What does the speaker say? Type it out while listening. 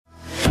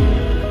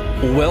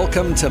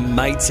Welcome to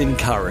Mates in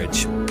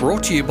Courage,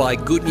 brought to you by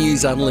Good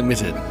News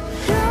Unlimited.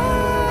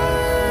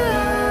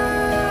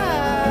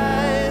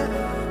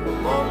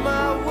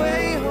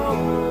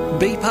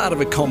 Be part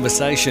of a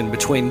conversation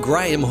between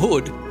Graham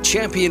Hood,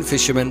 champion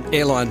fisherman,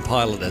 airline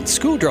pilot and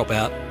school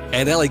dropout,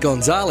 and Ellie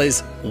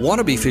Gonzalez,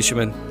 wannabe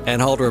fisherman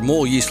and holder of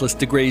more useless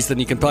degrees than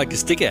you can poke a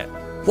stick at.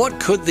 What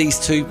could these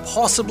two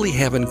possibly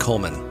have in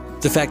common?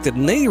 The fact that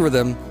neither of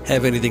them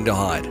have anything to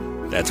hide.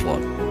 That's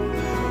what.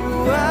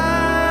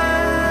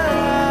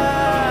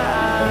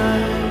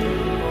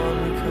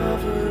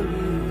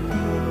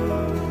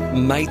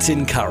 Mates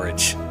in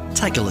Courage.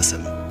 Take a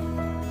listen.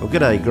 Well,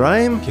 g'day,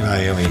 Graham.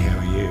 G'day, Ellie. How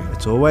are you?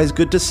 It's always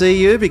good to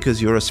see you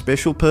because you're a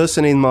special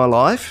person in my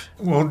life.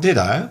 Well,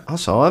 ditto. Oh,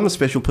 so I'm a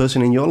special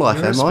person in your life,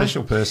 You're am a I?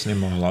 special person in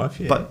my life,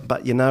 yeah.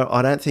 But you know,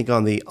 I don't think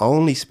I'm the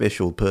only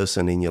special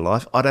person in your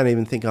life. I don't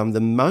even think I'm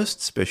the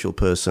most special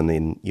person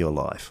in your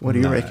life. What do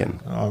you reckon?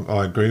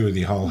 I agree with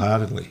you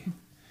wholeheartedly.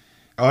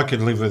 I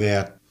could live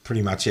without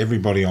pretty much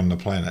everybody on the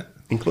planet,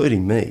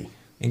 Including me.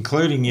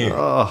 including you.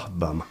 Oh,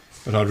 bum.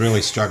 But I'd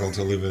really struggle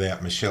to live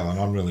without Michelle, and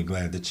I'm really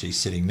glad that she's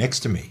sitting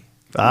next to me.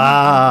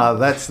 Ah,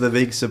 that's the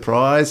big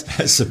surprise.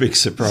 That's a big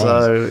surprise.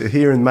 So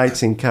here in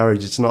Mates in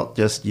Courage, it's not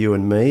just you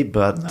and me,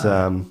 but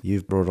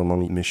you've brought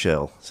along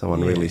Michelle,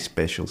 someone really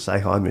special. Say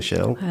hi,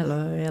 Michelle.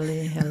 Hello,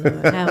 Ellie.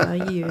 Hello. How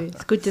are you?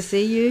 It's good to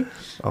see you.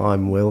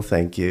 I'm well,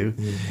 thank you.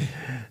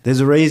 There's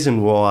a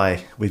reason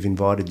why we've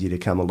invited you to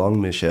come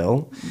along,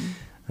 Michelle,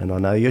 and I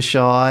know you're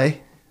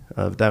shy.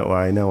 Don't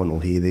worry, no one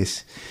will hear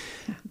this.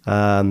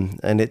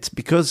 And it's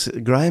because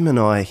Graham and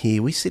I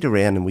here, we sit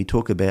around and we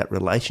talk about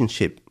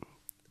relationship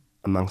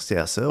amongst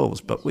ourselves,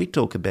 but we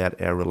talk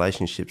about our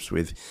relationships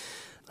with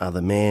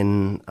other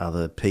men,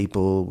 other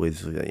people,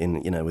 with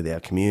our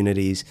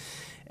communities,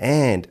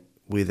 and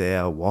with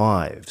our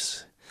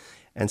wives.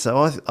 And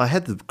so I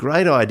had the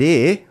great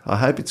idea. I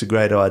hope it's a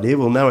great idea.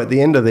 We'll know at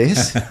the end of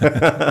this.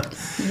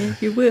 Yeah,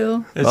 you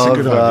will. It's a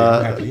good idea,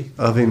 I'm happy.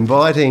 Of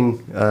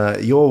inviting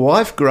your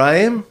wife,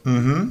 Graham,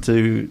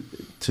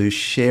 to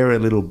share a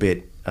little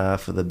bit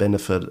for the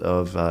benefit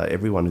of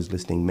everyone who's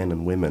listening, men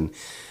and women,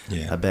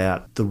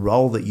 about the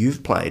role that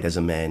you've played as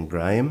a man,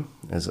 Graham,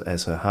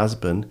 as her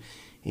husband,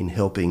 in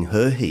helping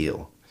her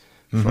heal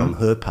from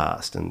her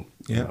past. And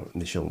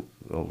Michelle,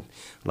 I'll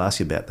ask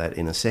you about that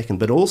in a second.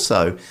 But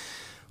also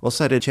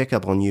to check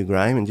up on you,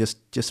 Graham, and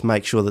just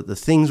make sure that the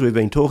things we've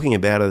been talking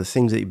about are the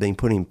things that you've been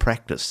putting in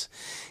practice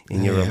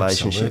in your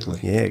relationship.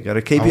 Absolutely. Yeah, got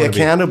to keep you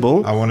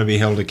accountable. I want to be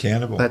held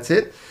accountable. That's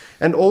it.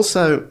 And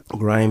also,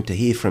 Graham, to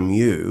hear from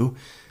you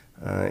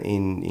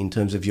in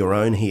terms of your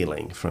own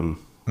healing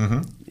from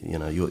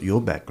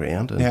your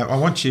background. Now, I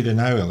want you to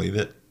know, Ellie,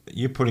 that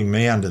you're putting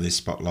me under this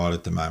spotlight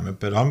at the moment,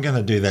 but I'm going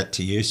to do that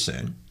to you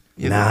soon.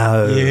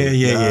 No.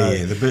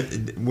 Yeah.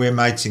 We're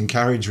Mates in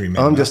Courage,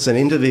 remember? I'm just an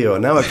interviewer,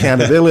 no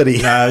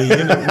accountability. No,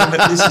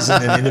 this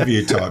isn't an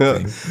interview type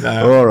thing.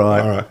 No. All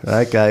right.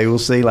 Okay, we'll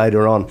see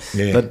later on.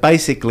 Yeah. But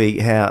basically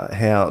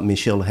how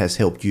Michelle has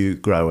helped you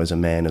grow as a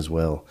man as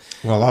well.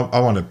 Well, I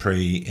want to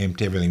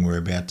preempt everything we're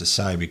about to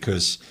say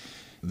because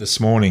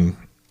this morning,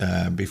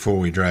 before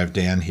we drove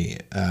down here,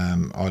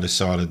 I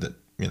decided that,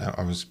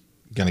 I was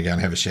going to go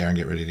and have a shower and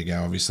get ready to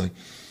go, obviously.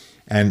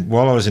 And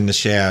while I was in the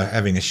shower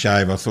having a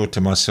shave, I thought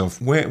to myself,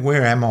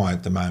 where am I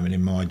at the moment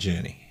in my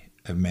journey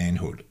of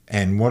manhood?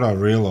 And what I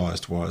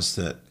realised was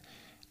that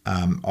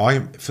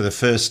for the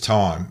first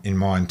time in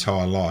my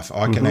entire life,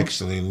 I can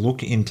actually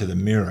look into the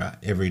mirror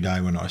every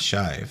day when I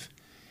shave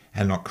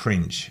and not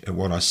cringe at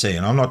what I see.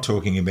 And I'm not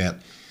talking about,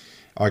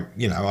 I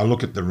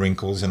look at the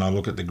wrinkles and I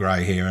look at the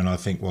grey hair and I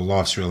think, well,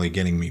 life's really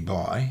getting me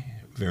by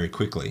very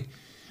quickly.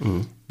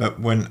 But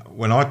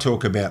when I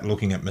talk about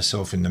looking at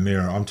myself in the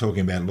mirror, I'm talking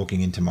about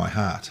looking into my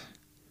heart.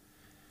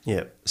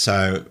 Yeah.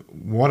 So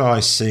what I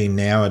see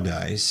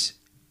nowadays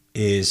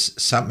is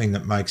something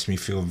that makes me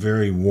feel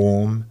very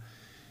warm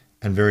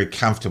and very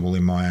comfortable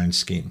in my own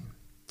skin.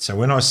 So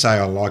when I say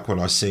I like what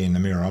I see in the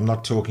mirror, I'm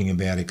not talking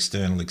about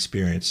external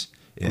experience,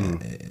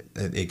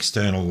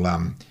 external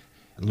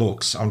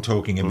looks. I'm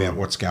talking about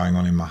what's going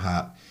on in my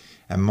heart.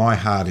 And my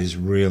heart is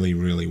really,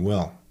 really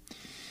well.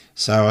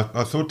 So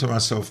I thought to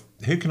myself,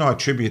 who can I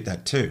attribute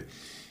that to?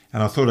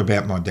 And I thought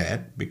about my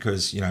dad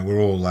because, we're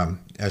all,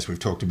 as we've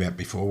talked about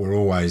before, we're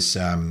always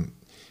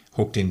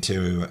hooked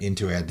into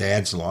our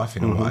dad's life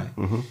in a way.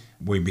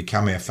 We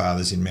become our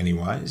fathers in many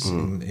ways,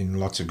 in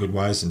lots of good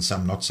ways and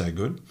some not so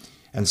good.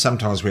 And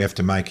sometimes we have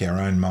to make our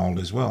own mould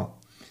as well.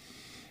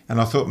 And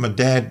I thought my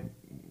dad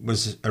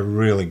was a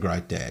really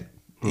great dad.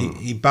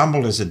 He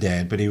bumbled as a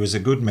dad, but he was a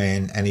good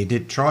man and he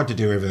tried to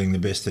do everything the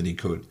best that he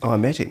could. Oh, I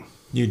met him.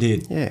 You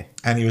did? Yeah.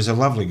 And he was a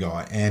lovely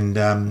guy. And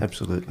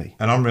absolutely.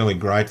 And I'm really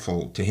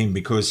grateful to him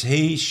because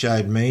he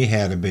showed me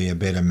how to be a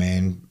better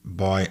man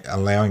by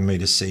allowing me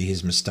to see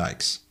his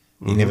mistakes.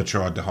 He never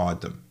tried to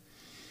hide them.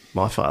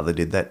 My father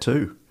did that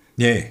too.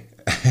 Yeah.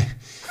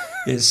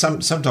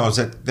 Sometimes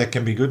that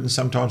can be good and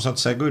sometimes not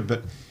so good.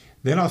 But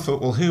then I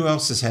thought, well, who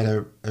else has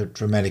had a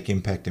dramatic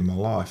impact in my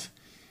life?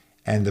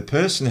 And the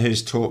person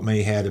who's taught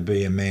me how to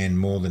be a man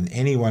more than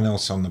anyone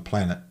else on the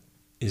planet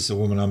is the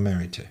woman I'm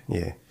married to.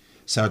 Yeah.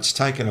 So it's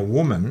taken a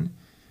woman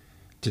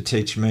to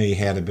teach me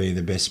how to be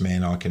the best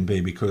man I can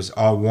be, because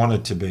I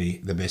wanted to be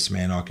the best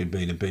man I could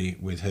be to be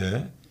with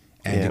her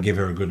and to give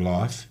her a good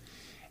life.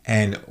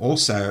 And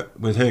also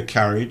with her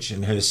courage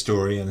and her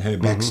story and her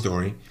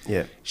backstory,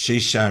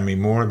 she's shown me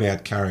more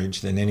about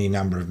courage than any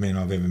number of men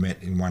I've ever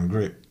met in one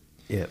group.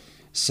 Yeah.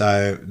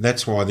 So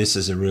that's why this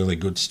is a really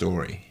good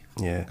story.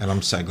 Yeah. And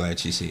I'm so glad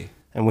she's here.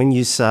 And when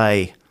you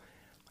say,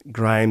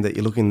 Graham, that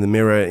you look in the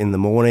mirror in the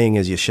morning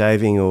as you're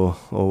shaving or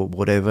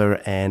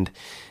whatever, and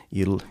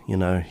you're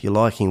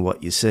liking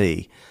what you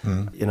see,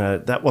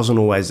 that wasn't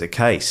always the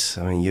case.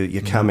 I mean,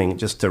 you're coming,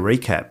 just to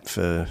recap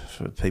for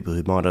people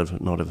who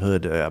might not have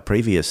heard our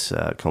previous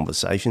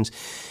conversations,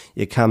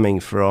 you're coming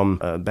from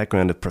a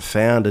background of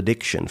profound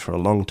addiction for a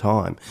long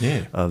time,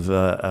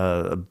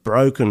 of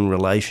broken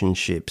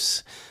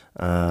relationships.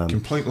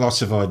 Complete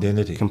loss of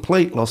identity.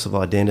 Complete loss of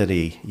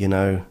identity,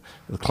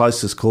 the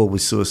closest call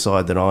was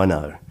suicide that I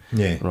know.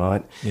 Yeah.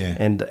 Right? Yeah.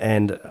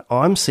 And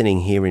I'm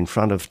sitting here in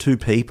front of two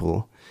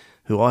people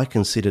who I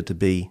consider to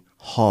be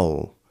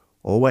whole,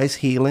 always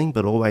healing,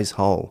 but always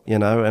whole,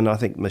 and I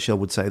think Michelle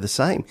would say the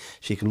same.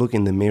 She can look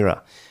in the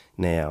mirror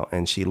now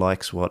and she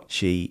likes what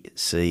she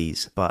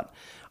sees. But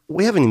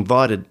we haven't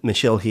invited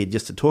Michelle here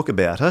just to talk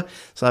about her.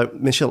 So,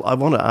 Michelle, I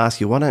want to ask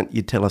you, why don't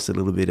you tell us a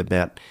little bit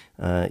about,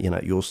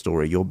 your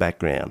story, your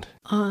background?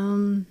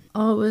 I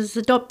was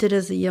adopted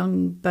as a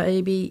young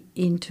baby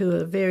into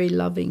a very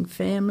loving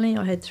family.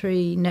 I had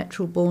 3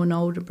 natural-born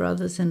older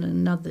brothers and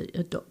another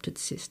adopted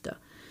sister,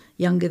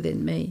 younger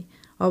than me.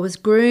 I was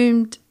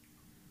groomed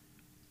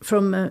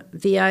from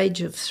the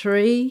age of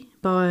 3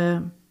 by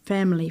a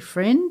family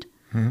friend,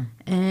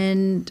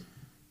 and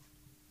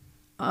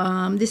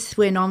this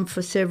went on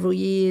for several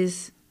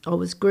years. I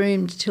was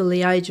groomed till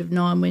the age of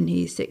 9 when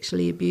he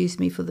sexually abused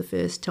me for the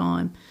first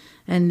time,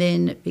 and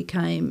then it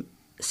became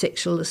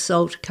sexual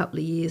assault a couple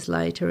of years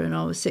later, and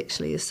I was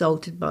sexually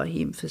assaulted by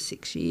him for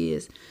 6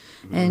 years.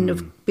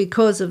 And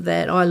because of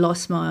that, I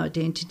lost my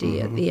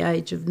identity at the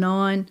age of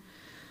 9,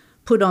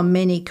 put on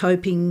many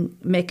coping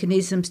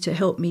mechanisms to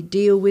help me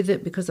deal with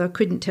it, because I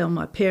couldn't tell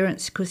my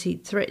parents, because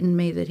he'd threatened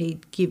me that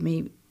he'd give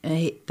me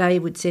they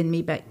would send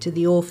me back to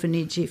the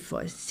orphanage if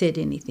I said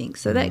anything.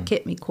 So that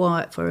kept me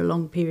quiet for a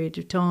long period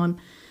of time.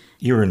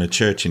 You were in a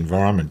church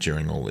environment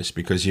during all this,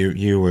 because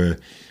you were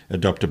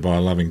adopted by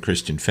a loving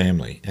Christian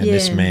family, and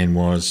this man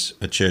was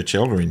a church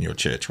elder in your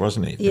church,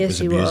 wasn't he? Yes,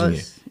 he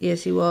was.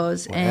 Yes, he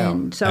was. Wow.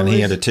 And he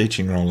had a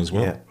teaching role as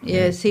well.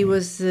 Yeah. Yes, he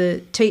was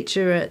the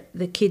teacher at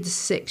the kids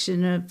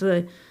section of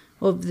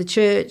the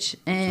church,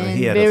 and So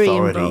he had very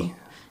authority. involved.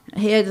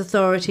 He had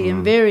authority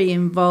and very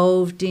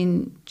involved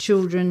in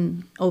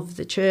children of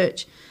the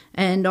church.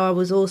 And I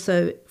was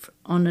also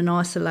on an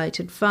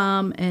isolated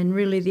farm, and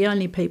really the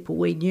only people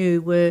we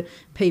knew were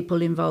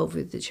people involved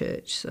with the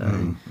church.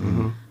 So,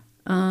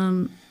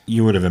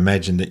 You would have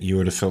imagined that you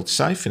would have felt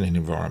safe in an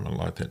environment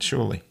like that,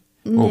 surely.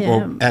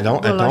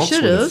 Adults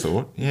would have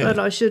thought. Yeah. But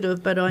I should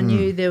have. But I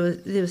knew there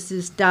was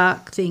this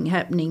dark thing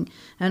happening,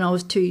 and I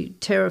was too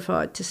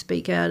terrified to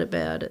speak out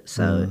about it.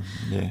 So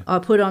I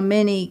put on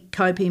many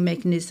coping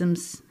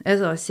mechanisms,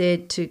 as I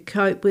said, to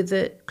cope with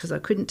it, because I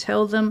couldn't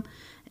tell them.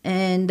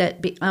 And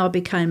I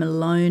became a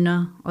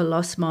loner. I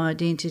lost my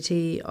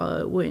identity.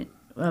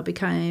 I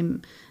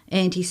became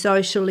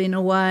antisocial in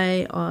a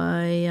way.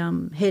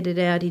 I headed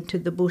out into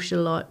the bush a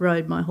lot,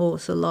 rode my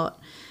horse a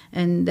lot,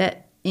 and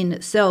that in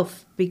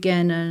itself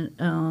began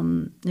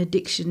an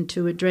addiction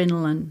to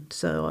adrenaline,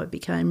 so I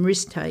became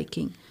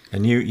risk-taking.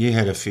 And you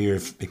had a fear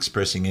of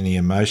expressing any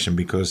emotion,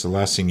 because the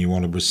last thing you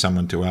wanted was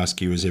someone to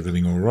ask you, is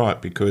everything all right?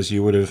 Because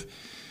you would have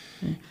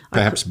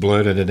perhaps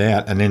blurted it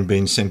out and then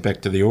been sent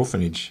back to the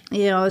orphanage.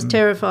 Yeah, I was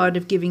terrified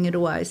of giving it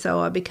away, so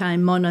I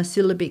became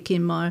monosyllabic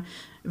in my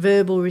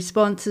verbal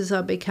responses.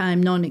 I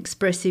became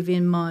non-expressive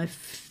in my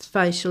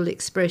facial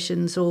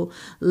expressions, or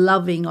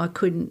loving. I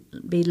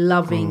couldn't be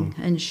loving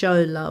and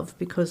show love,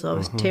 because I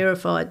was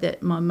terrified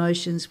that my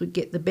emotions would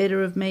get the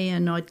better of me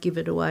and I'd give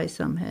it away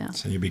somehow.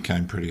 So you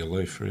became pretty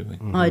aloof, really.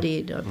 I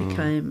did. I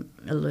became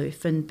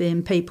aloof, and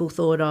then people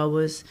thought I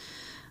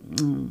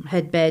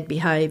had bad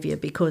behaviour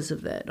because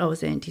of that. I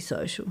was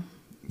antisocial.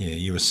 Yeah,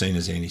 you were seen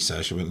as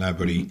antisocial, but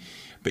nobody...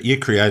 But you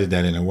created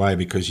that in a way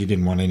because you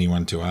didn't want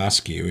anyone to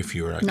ask you if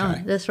you were okay. No,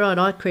 that's right.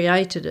 I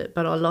created it,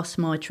 but I lost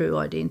my true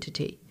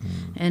identity.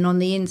 And on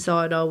the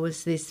inside, I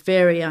was this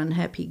very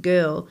unhappy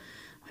girl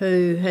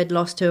who had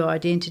lost her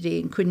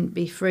identity and couldn't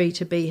be free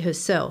to be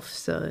herself.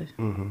 So,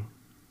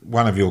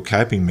 One of your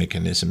coping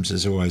mechanisms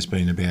has always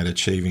been about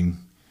achieving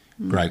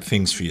great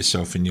things for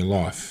yourself in your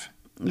life.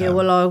 Yeah,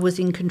 well, I was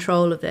in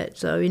control of that.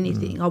 So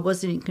I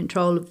wasn't in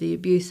control of the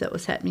abuse that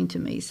was happening to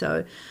me.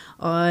 So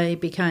I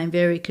became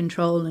very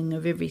controlling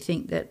of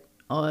everything that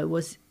I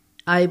was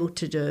able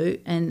to do,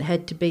 and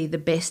had to be the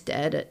best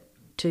at it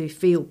to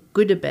feel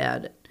good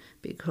about it,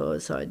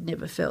 because I'd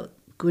never felt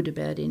good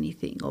about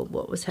anything or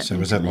what was happening. So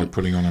was that to me. like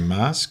putting on a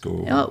mask?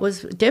 Or? Oh, it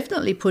was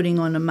definitely putting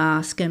on a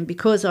mask, and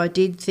because I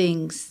did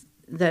things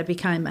that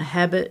became a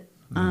habit,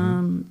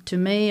 To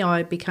me,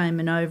 I became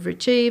an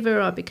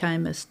overachiever. I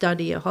became a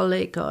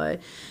studyaholic. I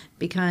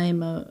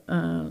became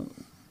a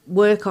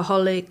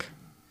workaholic.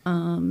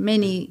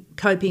 Many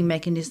coping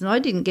mechanisms. I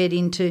didn't get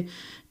into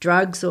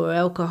drugs or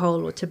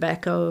alcohol or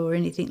tobacco or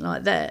anything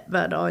like that,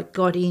 but I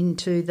got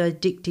into the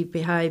addictive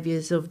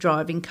behaviours of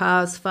driving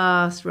cars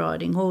fast,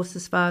 riding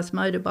horses fast,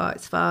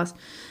 motorbikes fast,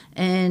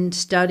 and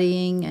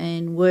studying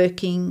and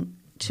working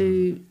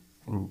to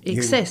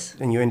excess.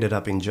 And you ended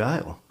up in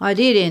jail. I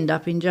did end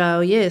up in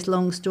jail, yes,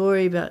 long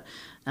story, but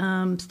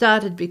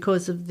started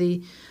because of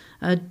the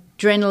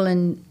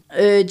adrenaline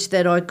urge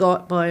that I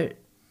got by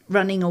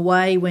running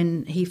away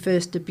when he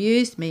first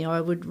abused me. I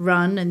would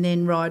run and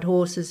then ride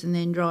horses and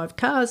then drive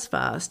cars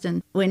fast.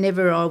 And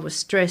whenever I was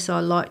stressed, I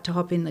liked to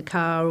hop in the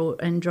car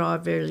and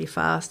drive really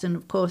fast. And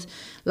of course,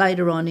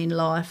 later on in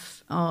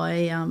life, I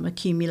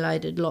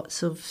accumulated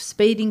lots of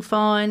speeding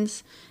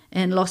fines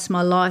and lost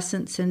my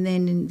licence. And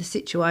then in the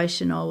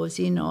situation I was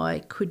in, I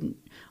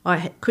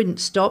couldn't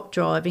stop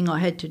driving. I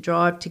had to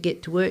drive to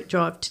get to work,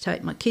 drive to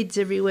take my kids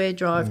everywhere,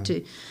 drive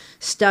to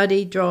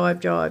study,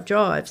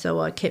 drive. So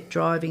I kept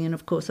driving, and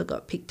of course I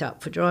got picked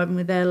up for driving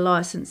without a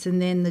licence,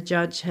 and then the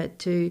judge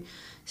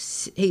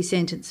he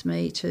sentenced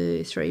me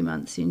to 3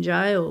 months in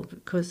jail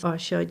because I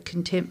showed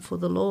contempt for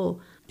the law.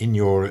 In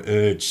your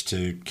urge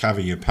to cover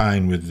your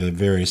pain with the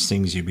various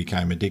things you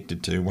became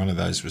addicted to, one of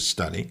those was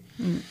study.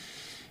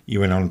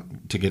 You went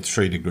on to get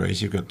 3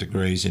 degrees. You've got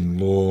degrees in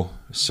law,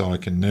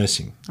 psych and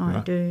nursing. I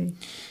do.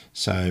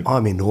 So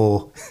I'm in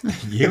awe.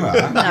 You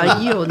are. No,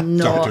 you're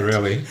not. Dr.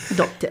 Ellie.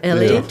 Dr.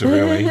 Ellie. Dr.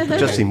 Ellie.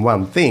 Just in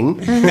one thing.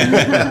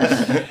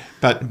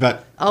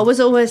 But I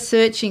was always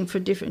searching for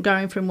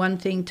going from one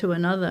thing to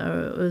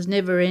another. It was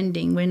never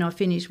ending. When I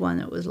finished one,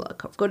 it was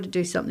like, I've got to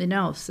do something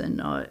else.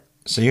 And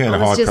so you had a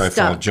was just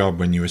high-profile stuck. job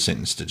when you were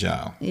sentenced to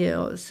jail. Yeah,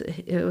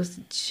 I was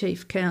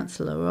chief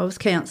counsellor. I was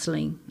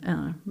counselling,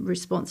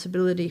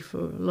 responsibility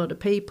for a lot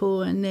of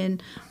people, and then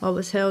I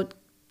was held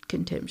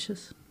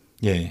contemptuous.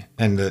 Yeah,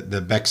 and the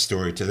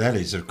backstory to that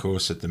is, of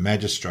course, that the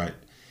magistrate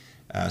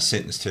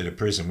sentenced her to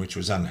prison, which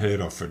was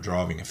unheard of for a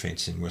driving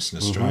offence in Western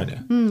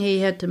Australia. He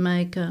had to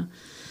make a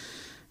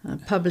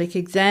public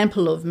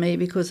example of me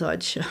because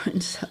I'd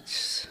shown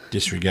such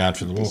Disregard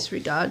for the law.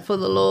 disregard for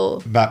the law.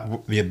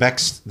 But the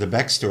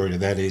backstory to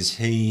that is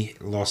he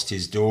lost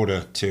his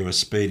daughter to a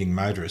speeding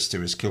motorist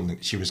who was killed.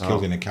 She was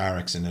killed in a car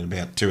accident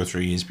about 2 or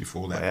 3 years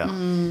before that. Wow.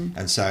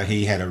 And so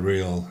he had a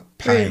real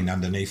pain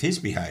underneath his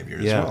behaviour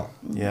as well.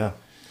 Yeah.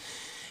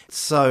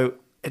 So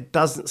it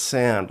doesn't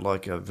sound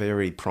like a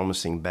very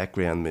promising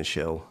background,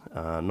 Michelle.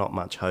 Not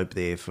much hope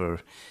there for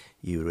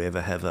you to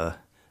ever have a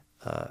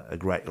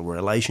great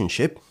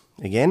relationship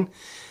again.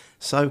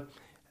 So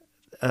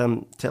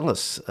tell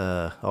us,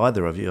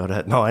 either of you, I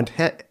don't mind,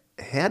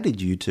 how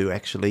did you two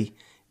actually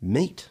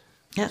meet?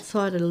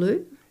 Outside of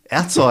loo.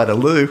 Outside a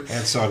loo?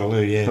 Outside of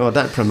loo, yeah. Oh,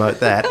 don't promote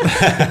that.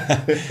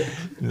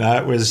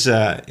 No,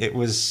 it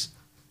was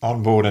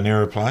on board an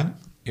aeroplane.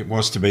 It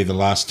was to be the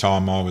last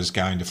time I was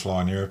going to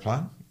fly an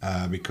aeroplane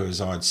because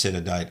I'd set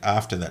a date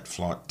after that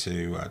flight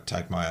to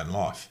take my own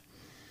life.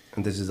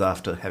 And this is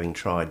after having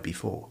tried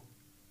before?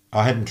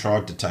 I hadn't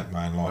tried to take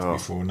my own life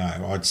before,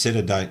 no. I'd set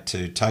a date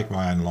to take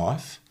my own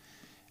life,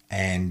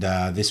 and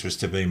this was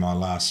to be my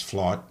last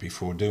flight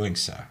before doing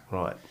so.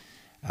 Right.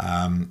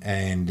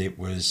 And it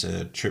was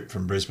a trip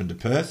from Brisbane to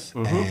Perth,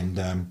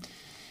 and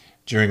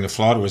during the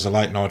flight, it was a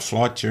late-night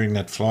flight. During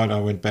that flight, I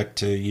went back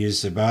to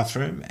use the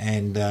bathroom,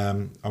 and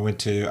I went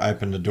to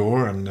open the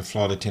door, and the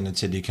flight attendant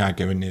said, "You can't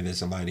go in there,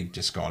 there's a lady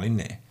just gone in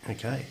there."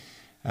 Okay.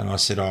 And I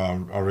said,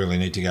 "Oh, I really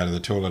need to go to the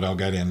toilet. I'll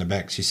go down the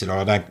back." She said,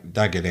 "Oh,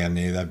 don't go down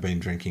there. They've been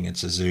drinking.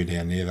 It's a zoo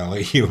down there. They'll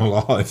eat you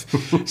alive."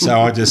 So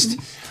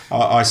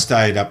I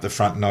stayed up the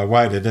front and I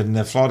waited. And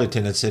the flight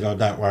attendant said, "Oh,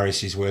 don't worry,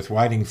 she's worth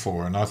waiting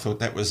for." And I thought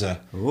that was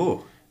a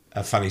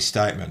funny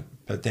statement.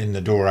 But then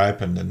the door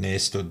opened and there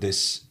stood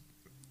this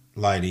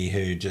lady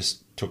who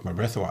just took my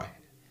breath away.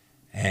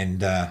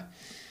 And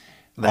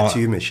that's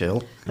you,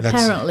 Michelle.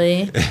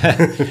 Apparently.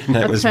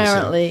 That was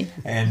Apparently.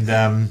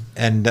 Michelle.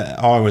 And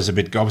I was a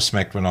bit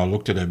gobsmacked when I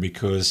looked at her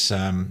because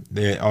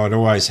I'd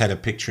always had a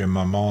picture in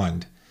my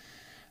mind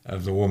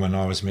of the woman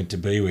I was meant to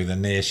be with,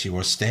 and there she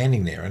was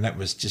standing there, and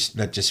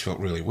that just felt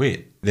really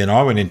weird. Then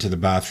I went into the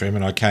bathroom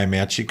and I came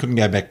out. She couldn't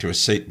go back to her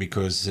seat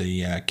because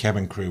the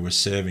cabin crew was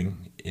serving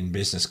in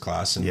business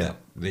class and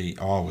the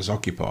aisle was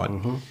occupied.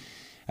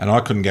 And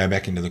I couldn't go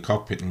back into the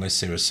cockpit unless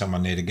there was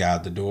someone there to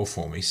guard the door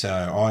for me. So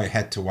I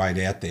had to wait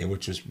out there,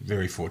 which was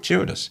very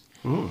fortuitous.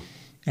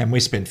 And we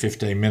spent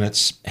 15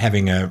 minutes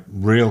having a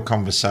real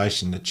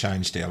conversation that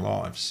changed our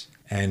lives.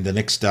 And the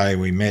next day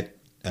we met.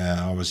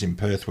 I was in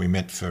Perth. We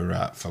met for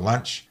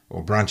lunch,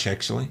 or brunch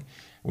actually.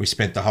 We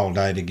spent the whole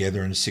day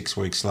together, and 6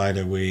 weeks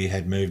later we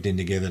had moved in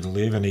together to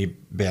live. And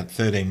about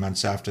 13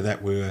 months after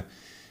that we were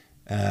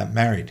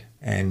married.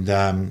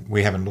 And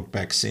we haven't looked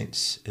back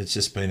since. It's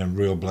just been a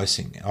real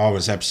blessing. I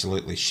was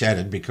absolutely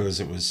shattered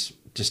because it was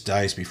just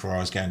days before I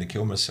was going to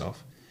kill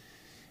myself.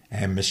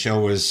 And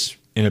Michelle was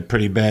in a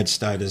pretty bad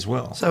state as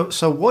well.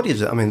 So what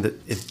is it? I mean,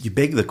 if you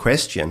beg the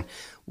question,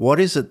 What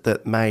is it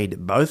that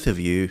made both of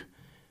you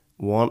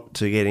want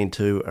to get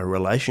into a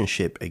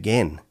relationship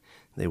again?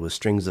 There were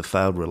strings of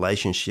failed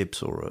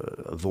relationships or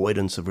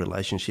avoidance of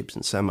relationships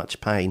and so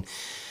much pain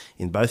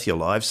in both your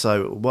lives.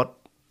 So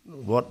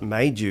what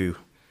made you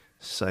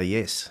say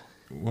yes?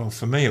 Well,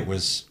 for me it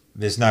was,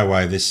 there's no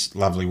way this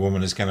lovely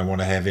woman is going to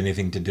want to have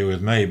anything to do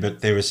with me. But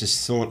there was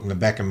this thought in the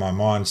back of my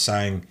mind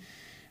saying,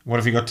 what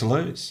have you got to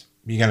lose?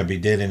 You're going to be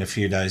dead in a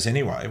few days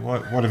anyway.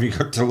 What have you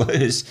got to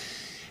lose?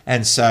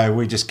 And so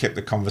we just kept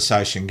the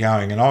conversation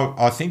going. And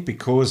I think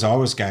because I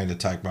was going to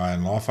take my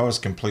own life, I was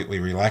completely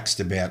relaxed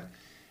about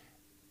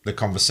the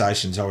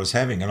conversations I was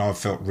having, and I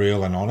felt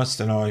real and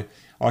honest, and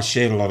I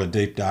shared a lot of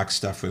deep, dark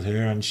stuff with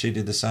her, and she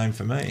did the same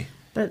for me.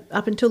 But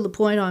up until the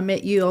point I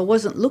met you, I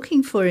wasn't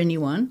looking for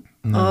anyone.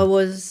 No. I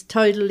was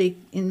totally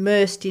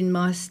immersed in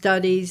my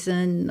studies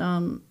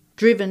and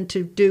driven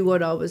to do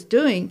what I was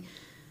doing.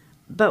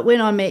 But when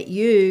I met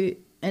you,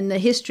 and the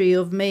history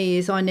of me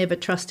is I never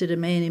trusted a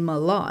man in my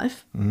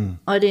life.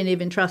 I didn't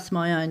even trust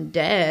my own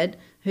dad,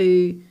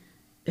 who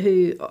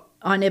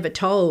I never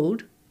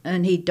told,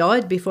 and he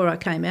died before I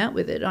came out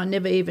with it. I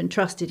never even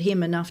trusted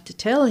him enough to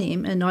tell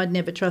him, and I'd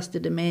never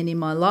trusted a man in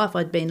my life.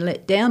 I'd been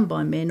let down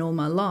by men all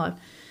my life.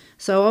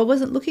 So I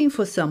wasn't looking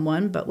for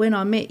someone, but when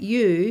I met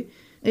you,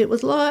 it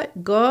was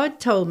like God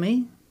told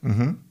me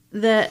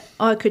that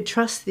I could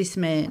trust this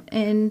man.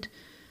 And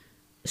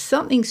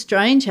something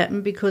strange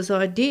happened because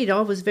I did.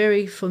 I was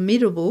very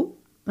formidable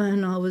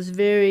and I was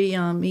very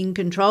in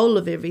control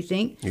of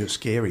everything. You were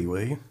scary,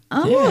 were you?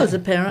 I was,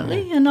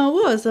 apparently, and I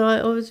was.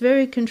 I was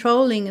very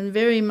controlling and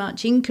very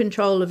much in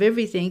control of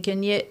everything,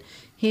 and yet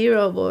here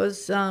I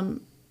was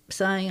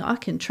saying I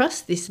can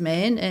trust this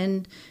man,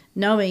 and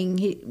knowing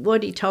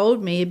what he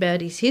told me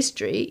about his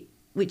history,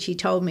 which he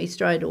told me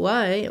straight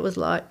away, it was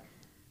like,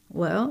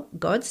 well,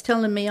 God's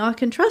telling me I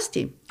can trust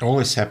him. All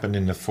this happened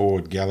in the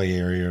Ford Gully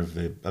area of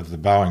the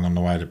Boeing on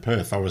the way to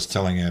Perth. I was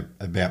telling her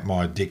about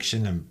my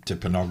addiction to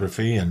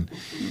pornography and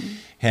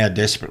how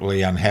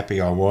desperately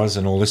unhappy I was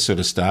and all this sort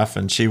of stuff,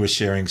 and she was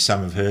sharing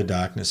some of her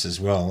darkness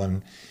as well,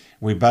 and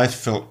we both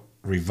felt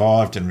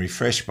revived and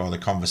refreshed by the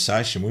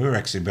conversation. We were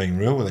actually being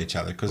real with each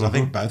other because I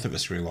think both of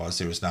us realised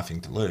there was nothing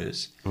to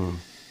lose.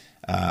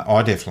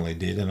 I definitely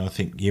did, and I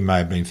think you may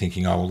have been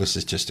thinking, oh, well, this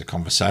is just a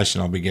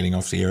conversation. I'll be getting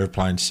off the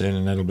aeroplane soon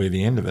and that'll be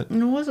the end of it.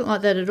 And it wasn't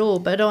like that at all,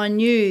 but I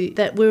knew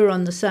that we were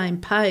on the same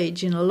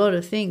page in a lot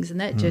of things, and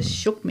that just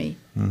shook me.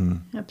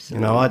 Absolutely. You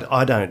know,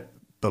 I don't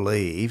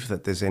believe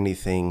that there's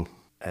anything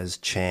as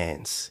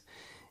chance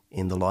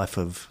in the life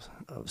of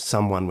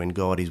someone when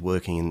God is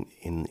working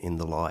in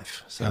the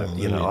life. So,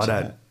 Hallelujah, you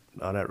know,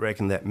 I don't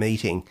reckon that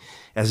meeting,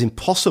 as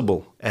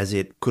impossible as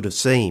it could have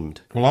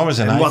seemed, well, I was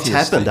an atheist. What's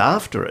happened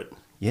after it.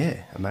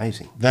 Yeah,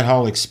 amazing. That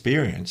whole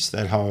experience,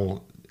 that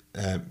whole,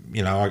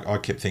 you know, I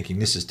kept thinking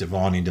this is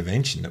divine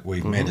intervention that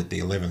we've met at the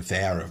 11th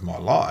hour of my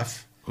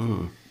life,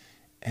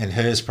 and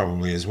hers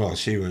probably as well.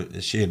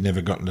 She had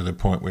never gotten to the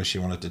point where she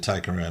wanted to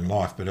take her own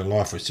life, but her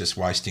life was just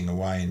wasting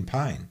away in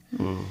pain.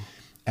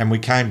 And we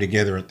came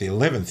together at the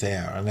 11th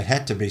hour, and it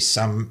had to be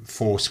some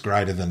force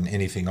greater than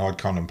anything I'd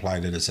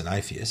contemplated as an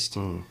atheist.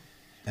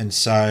 And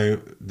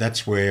so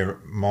that's where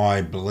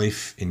my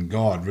belief in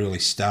God really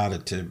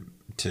started to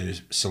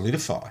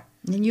solidify.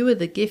 And you were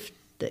the gift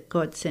that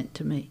God sent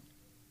to me.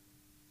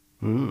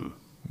 Well,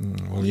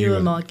 you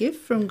were my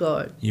gift from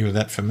God. You were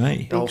that for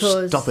me. I'll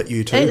stop at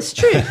you too. It's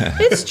true.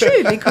 It's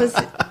true because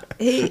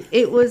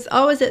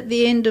I was at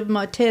the end of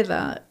my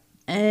tether,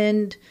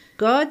 and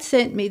God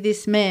sent me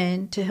this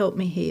man to help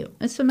me heal.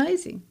 It's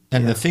amazing.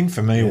 And the thing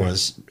for me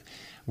was,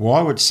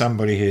 why would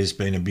somebody who's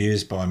been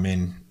abused by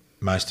men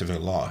most of her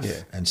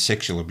life, and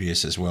sexual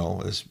abuse as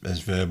well as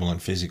verbal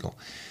and physical,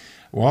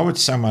 why would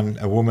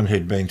a woman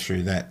who'd been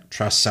through that,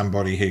 trust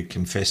somebody who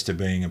confessed to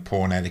being a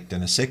porn addict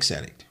and a sex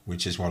addict,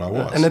 which is what I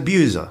was? An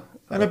abuser.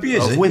 An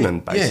abuser. Of women,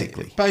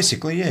 basically. Yeah,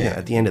 basically, yeah.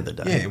 At the end of the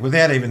day. Yeah,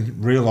 without even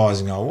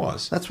realising I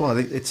was. That's why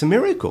it's a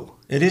miracle.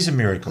 It is a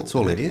miracle. That's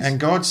all it is. And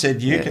God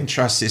said, you can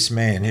trust this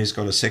man who's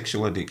got a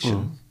sexual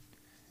addiction.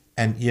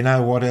 And you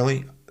know what,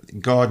 Ellie?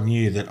 God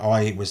knew that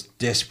I was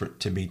desperate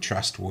to be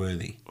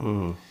trustworthy.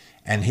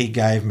 And he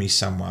gave me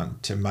someone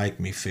to make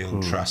me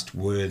feel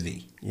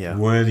trustworthy,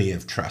 worthy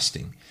of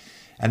trusting.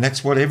 And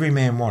that's what every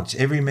man wants.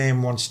 Every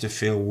man wants to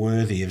feel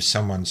worthy of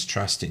someone's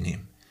trust in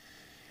him.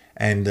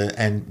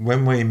 And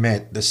when we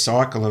met, the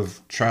cycle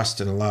of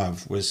trust and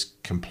love was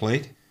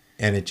complete,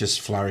 and it just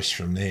flourished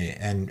from there.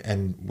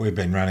 And we've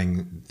been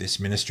running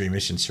this ministry,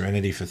 Mission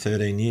Serenity, for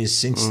 13 years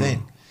since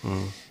then.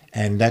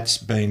 And that's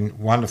been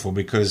wonderful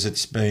because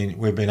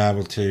we've been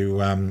able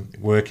to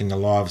work in the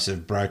lives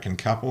of broken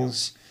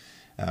couples,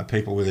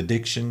 people with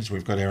addictions.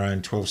 We've got our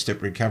own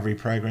 12-step recovery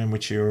program,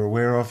 which you're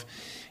aware of.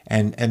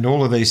 And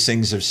all of these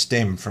things have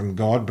stemmed from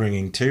God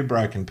bringing two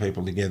broken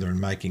people together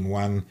and making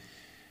one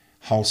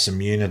wholesome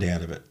unit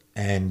out of it.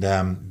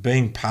 And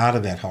being part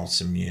of that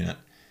wholesome unit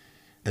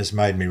has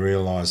made me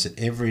realise that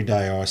every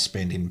day I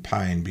spent in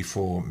pain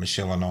before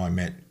Michelle and I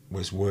met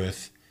was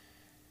worth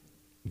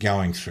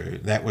going through,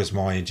 that was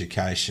my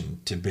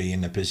education to be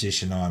in the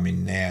position I'm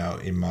in now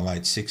in my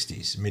late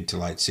 60s, mid to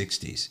late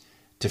 60s,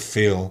 to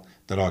feel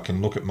that I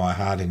can look at my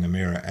heart in the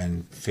mirror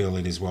and feel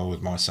it is well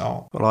with my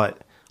soul. Well,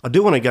 I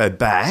do want to go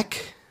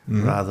back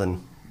rather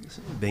than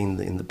being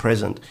in the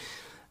present,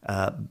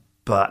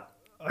 but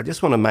I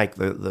just want to make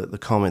the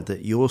comment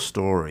that your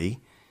story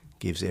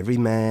gives every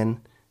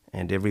man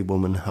and every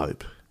woman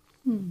hope.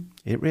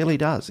 It really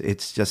does.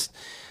 It's just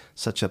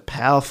such a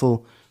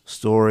powerful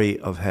story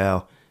of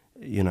how,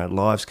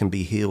 lives can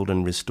be healed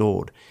and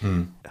restored.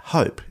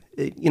 Hope.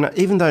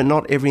 Even though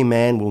not every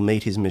man will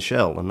meet his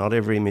Michelle and not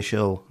every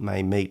Michelle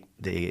may meet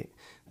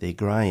their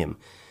Graham,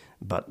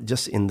 but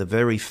just in the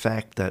very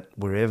fact that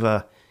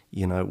wherever,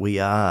 we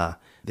are,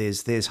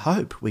 there's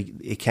hope.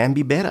 It can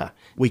be better.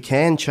 We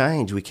can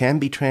change. We can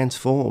be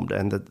transformed,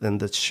 and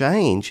the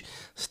change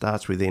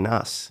starts within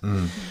us.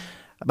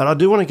 But I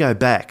do want to go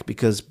back,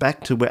 because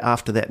back to where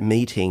after that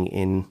meeting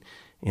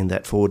in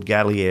that Ford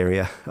Galley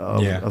area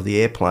of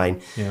the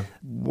airplane,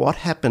 what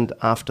happened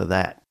after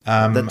that?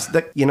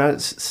 That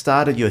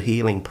started your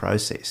healing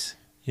process.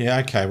 Yeah,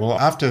 okay. Well,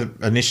 after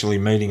initially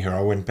meeting her,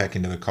 I went back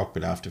into the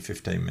cockpit after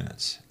 15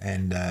 minutes,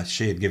 and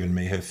she had given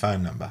me her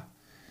phone number.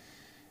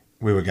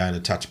 We were going to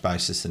touch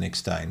bases the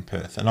next day in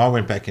Perth, and I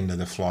went back into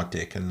the flight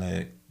deck, and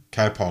the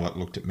co-pilot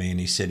looked at me and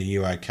he said, "Are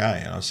you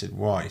okay?" And I said,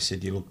 "Why?" He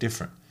said, "You look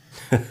different."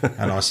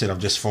 And I said, "I've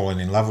just fallen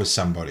in love with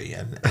somebody."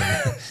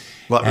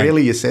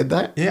 Really, you said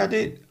that? Yeah, I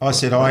did. I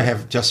said, "I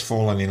have just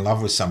fallen in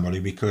love with somebody,"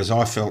 because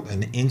I felt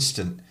an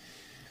instant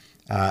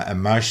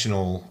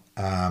emotional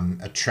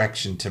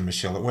attraction to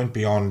Michelle. It went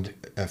beyond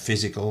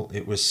physical.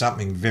 It was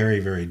something very,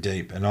 very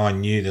deep, and I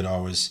knew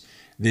that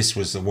this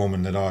was the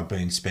woman that I'd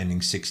been spending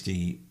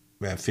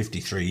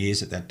 53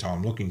 years at that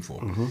time looking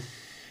for.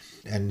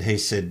 And he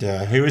said,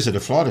 "Who is it,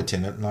 a flight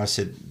attendant?" And I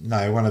said,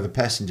 "No, one of the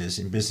passengers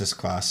in business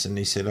class." And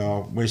he said,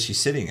 "Oh, where's she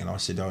sitting?" And I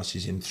said, "Oh,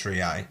 she's in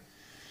 3A.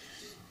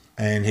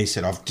 And he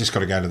said, "I've just got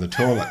to go to the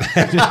toilet."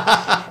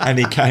 And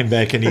he came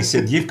back and he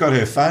said, "You've got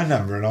her phone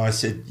number?" And I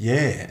said,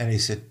 "Yeah." And he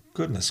said,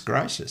 "Goodness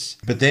gracious."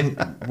 But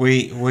then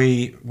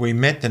we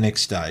met the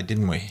next day,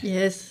 didn't we?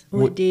 Yes,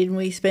 we did.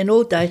 We spent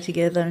all day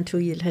together until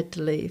you had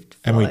to leave.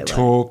 And we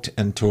talked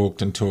and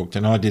talked and talked.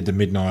 And I did the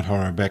midnight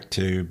horror back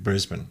to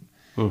Brisbane.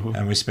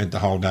 And we spent the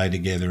whole day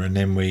together, and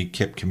then we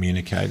kept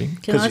communicating.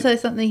 Can I say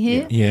something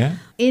here? Yeah.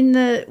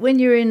 When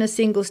you're in a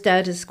single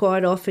status,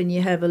 quite often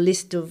you have a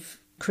list of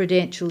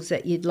credentials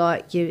that you'd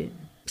like your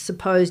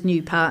supposed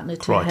new partner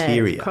to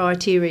have.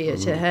 Criteria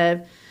to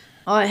have.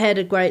 I had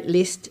a great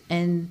list,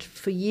 and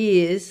for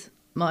years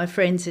my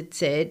friends had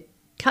said,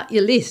 "Cut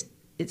your list.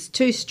 It's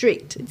too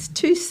strict. It's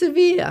too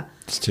severe.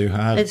 It's too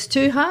hard. It's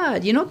too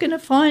hard. You're not going to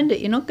find it.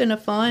 You're not going to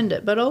find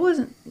it." But I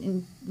wasn't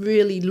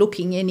really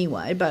looking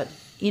anyway, but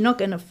you're not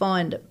going to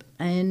find it.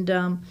 And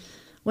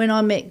when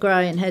I met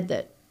Gray and had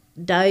that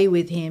day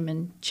with him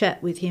and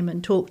chat with him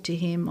and talk to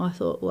him, I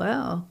thought,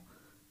 wow,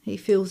 he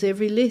fills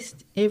every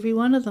list, every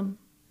one of them.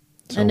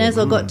 And as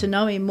I got to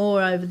know him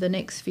more over the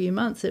next few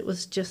months, it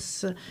was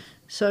just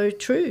so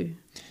true.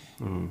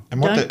 And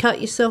don't cut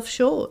yourself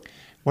short.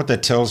 What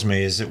that tells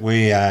me is that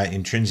we are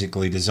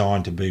intrinsically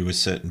designed to be with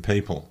certain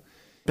people.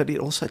 But it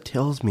also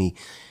tells me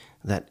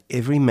that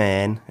every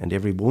man and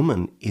every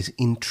woman is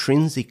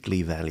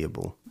intrinsically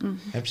valuable.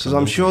 Because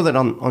I'm sure that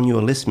on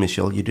your list,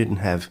 Michelle, you didn't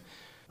have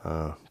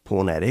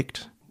porn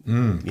addict,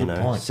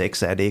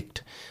 sex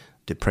addict,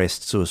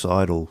 depressed,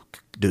 suicidal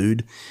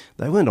dude.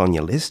 They weren't on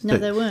your list. No,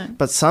 they weren't.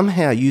 But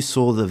somehow you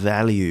saw the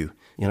value.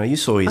 You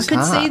saw his heart. I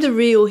could see the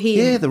real him.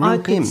 Yeah, the real him.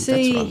 I could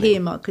see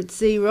him. I could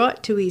see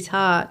right to his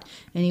heart.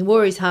 And he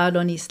wore his heart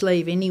on his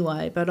sleeve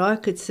anyway, but I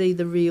could see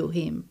the real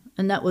him.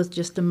 And that was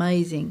just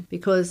amazing,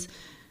 because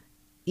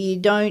you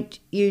don't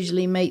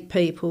usually meet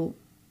people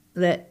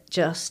that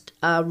just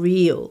are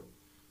real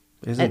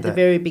at the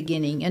very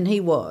beginning, and he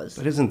was.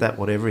 But isn't that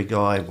what every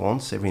guy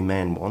wants, every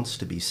man wants,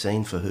 to be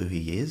seen for who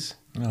he is?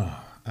 Oh,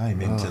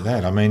 amen to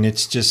that. I mean,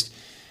 it's just,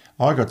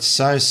 I got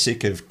so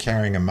sick of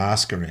carrying a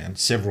mask around,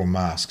 several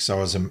masks.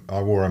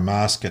 I wore a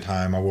mask at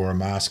home, I wore a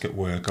mask at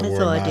work, I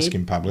wore a mask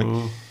in public.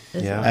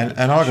 Yeah,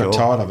 and I got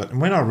tired of it.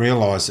 And when I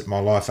realised that my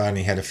life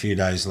only had a few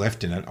days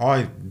left in it,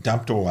 I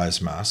dumped all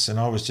those masks and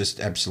I was just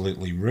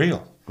absolutely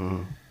real.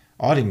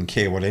 I didn't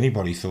care what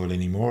anybody thought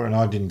anymore, and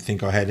I didn't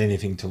think I had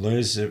anything to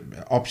lose.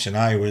 Option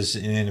A was,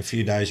 in a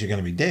few days you're going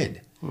to be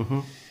dead.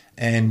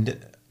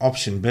 And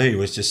option B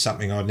was just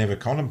something I'd never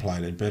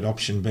contemplated, but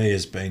option B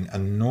has been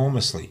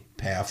enormously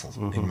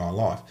powerful in my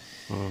life.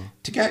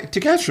 To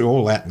go through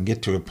all that and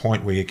get to a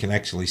point where you can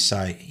actually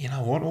say, you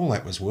know what, all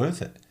that was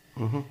worth it.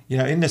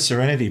 In the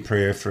Serenity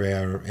Prayer for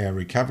our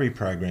recovery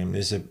program,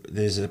 there's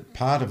a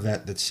part of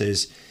that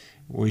says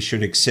we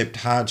should accept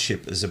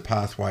hardship as a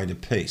pathway to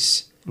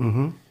peace.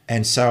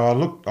 And so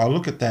I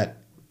look at that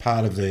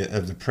part of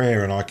the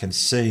prayer, and I can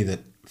see that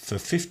for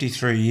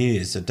 53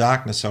 years, the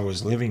darkness I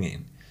was living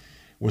in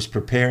was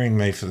preparing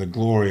me for the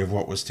glory of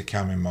what was to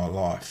come in my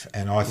life,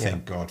 and I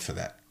thank God for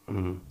that.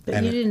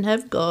 But you didn't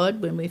have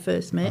God when we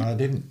first met. I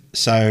didn't.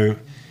 So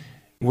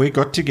we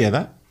got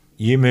together.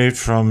 you moved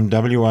from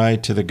WA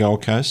to the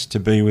Gold Coast to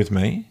be with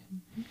me.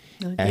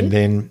 And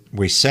then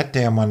we sat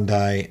down one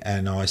day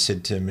and I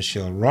said to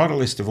Michelle, write a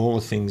list of all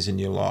the things in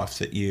your life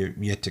that you're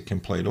yet to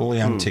complete, all the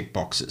unticked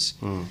boxes.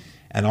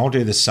 And I'll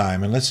do the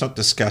same. And let's not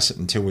discuss it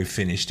until we've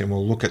finished, and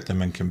we'll look at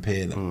them and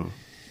compare them.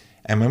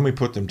 And when we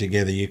put them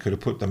together, you could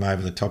have put them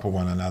over the top of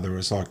one another. It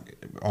was like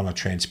on a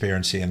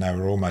transparency, and they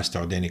were almost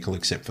identical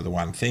except for the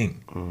one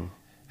thing.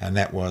 And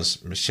that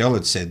was, Michelle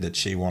had said that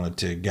she wanted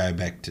to go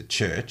back to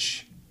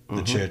church,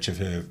 the church of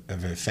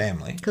her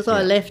family. Because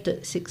I left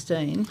at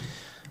 16.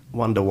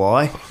 Wonder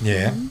why?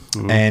 Yeah.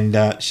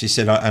 And she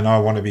said, and I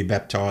want to be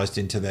baptised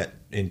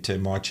into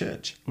my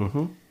church.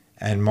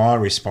 And my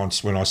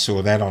response when I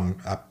saw that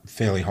up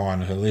fairly high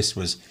on her list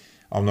was,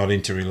 I'm not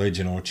into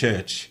religion or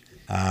church,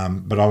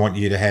 but I want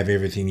you to have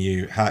everything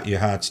your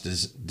heart's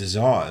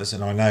desires.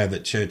 And I know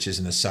that church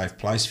isn't a safe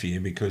place for you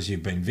because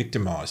you've been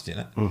victimised in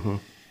it.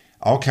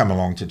 I'll come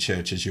along to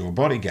church as your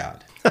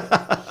bodyguard.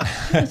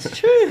 That's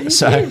true.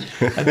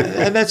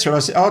 And that's what I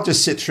said. I'll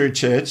just sit through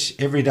church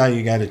every day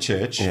you go to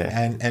church,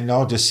 and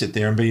I'll just sit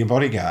there and be your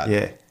bodyguard.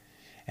 Yeah.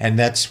 And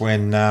that's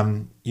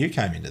when you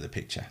came into the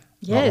picture.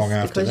 Not long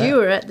Yes, after because that. you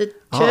were at the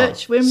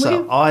church when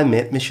so I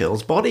met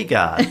Michelle's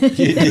bodyguard. You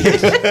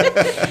did.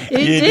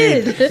 You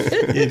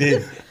did. You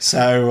did.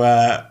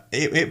 So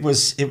it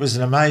was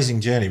an amazing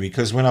journey,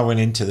 because when I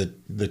went into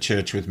the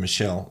church with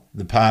Michelle,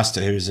 the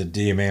pastor, who's a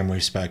dear man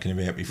we've spoken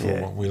about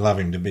before, we love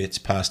him to bits,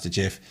 Pastor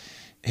Jeff,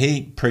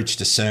 he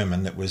preached a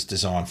sermon that was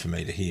designed for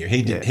me to hear.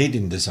 He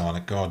didn't design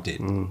it, God did.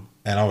 And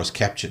I was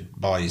captured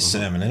by his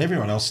sermon, and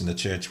everyone else in the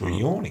church were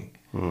yawning.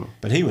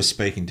 But he was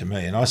speaking to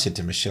me, and I said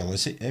to Michelle,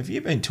 have you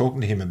been talking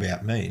to him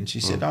about me? And she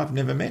said, I've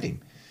never met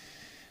him.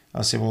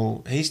 I said,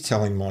 well, he's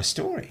telling my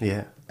story.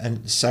 Yeah.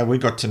 And so we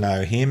got to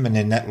know him, and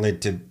then that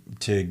led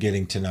to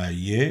getting to know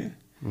you.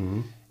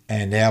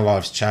 And our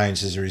lives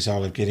changed as a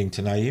result of getting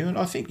to know you. And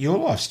I think your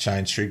life's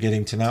changed through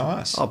getting to know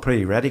us. Oh,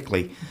 pretty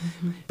radically.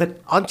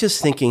 But I'm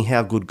just thinking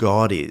how good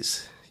God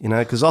is,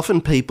 because often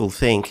people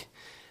think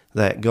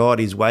that God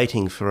is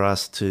waiting for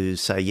us to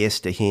say yes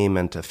to him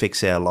and to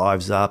fix our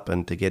lives up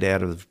and to get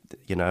out of,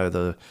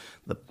 the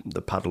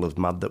puddle of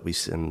mud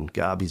and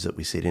garbage that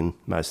we sit in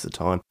most of the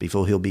time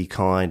before he'll be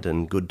kind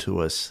and good to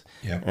us.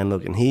 Yep. And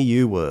look, and here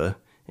you were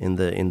in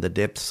the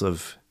depths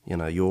of,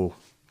 your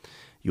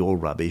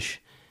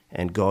rubbish,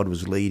 and God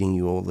was leading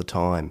you all the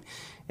time.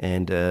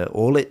 And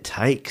all it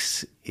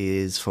takes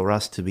is for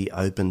us to be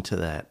open to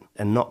that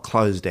and not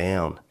close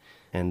down.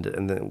 And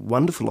the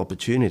wonderful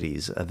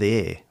opportunities are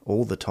there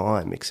all the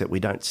time, except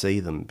we don't see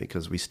them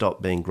because we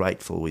stop being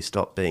grateful. We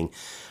stop being...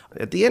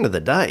 At the end of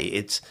the day,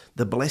 it's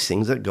the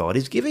blessings that God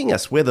is giving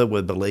us, whether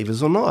we're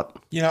believers or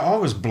not. I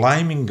was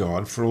blaming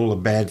God for all the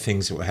bad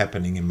things that were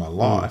happening in my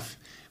life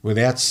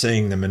without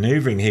seeing the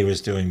manoeuvring he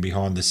was doing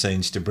behind the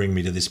scenes to bring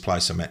me to this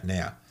place I'm at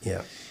now.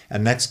 Yeah.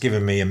 And that's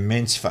given me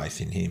immense faith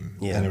in him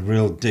Yeah. and a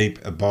real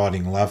deep,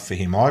 abiding love for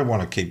him. I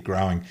want to keep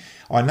growing.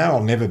 I know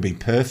I'll never be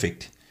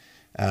perfect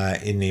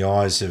in the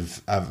eyes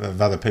of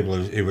other people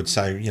who would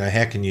say,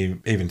 how can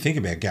you even think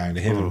about going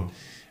to heaven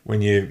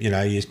when you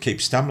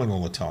keep stumbling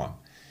all the time?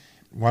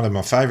 One of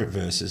my favourite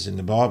verses in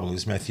the Bible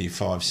is Matthew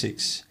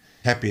 5:6.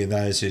 Happy are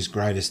those whose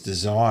greatest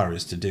desire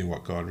is to do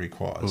what God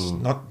requires.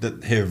 Not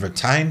that who have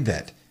attained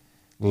that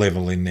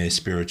level in their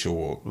spiritual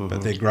walk,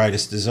 but their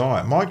greatest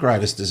desire. My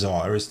greatest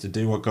desire is to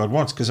do what God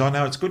wants because I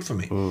know it's good for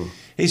me.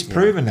 He's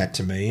proven that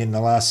to me in the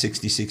last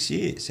 66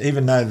 years,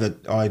 even though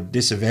that I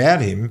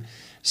disavowed him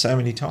so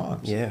many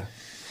times. Yeah.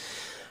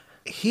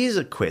 Here's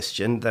a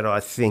question that I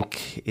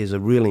think is a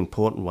really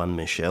important one,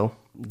 Michelle.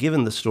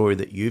 Given the story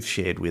that you've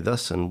shared with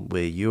us and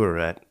where you were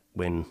at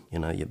when,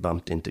 you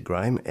bumped into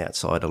Graham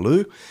outside of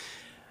Lou,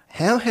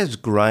 how has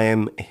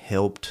Graham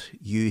helped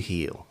you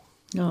heal?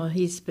 Oh,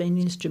 he's been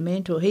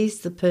instrumental.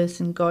 He's the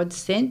person God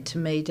sent to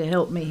me to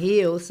help me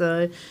heal,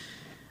 so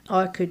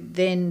I could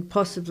then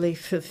possibly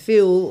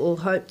fulfill or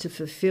hope to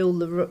fulfill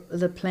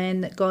the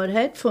plan that God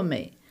had for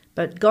me.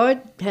 But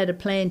God had a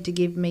plan to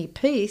give me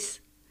peace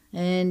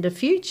and a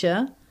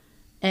future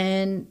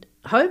and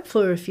hope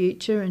for a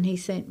future, and he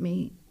sent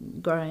me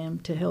Graham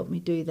to help me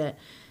do that.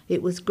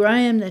 It was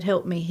Graham that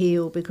helped me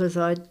heal because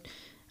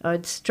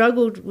I'd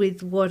struggled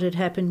with what had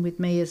happened with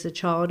me as a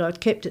child. I'd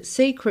kept it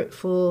secret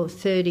for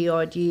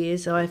 30-odd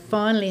years. I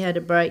finally had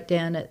a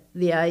breakdown at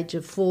the age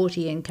of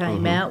 40 and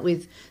came out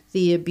with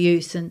the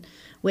abuse and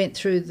went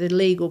through the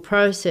legal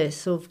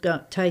process of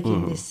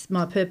taking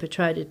my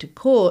perpetrator to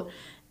court.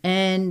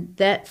 And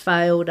that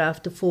failed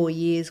after 4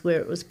 years,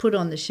 where it was put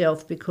on the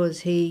shelf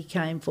because he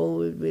came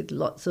forward with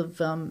lots of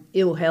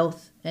ill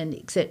health and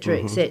et cetera,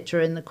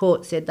 and the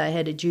court said they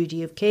had a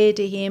duty of care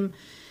to him,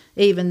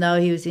 even though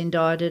he was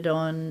indicted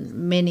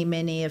on many,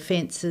 many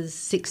offences,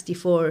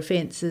 64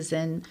 offences,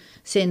 and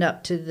sent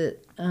up to the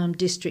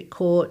district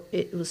court.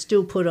 It was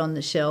still put on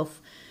the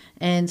shelf.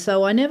 And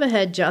so I never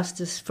had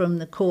justice from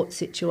the court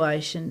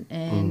situation,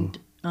 and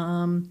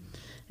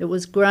it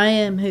was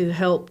Graham who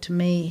helped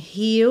me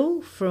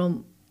heal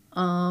from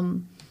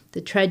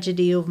the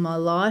tragedy of my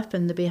life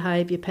and the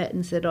behaviour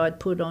patterns that I'd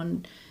put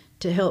on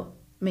to help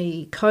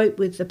me cope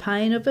with the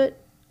pain of it.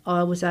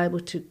 I was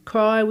able to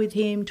cry with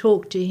him,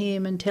 talk to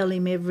him and tell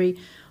him every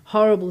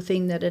horrible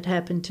thing that had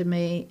happened to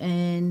me,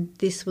 and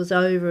this was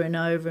over and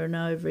over and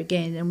over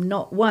again. And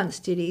not once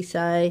did he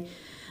say,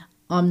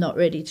 I'm not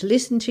ready to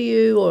listen to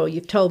you, or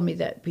you've told me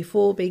that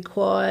before, be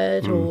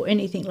quiet, or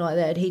anything like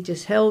that. He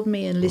just held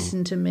me and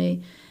listened to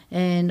me,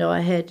 and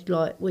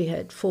we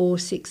had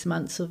 4-6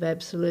 months of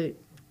absolute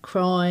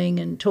crying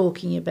and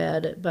talking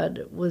about it, but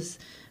it was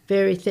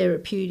very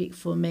therapeutic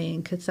for me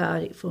and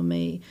cathartic for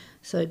me.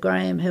 So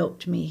Graham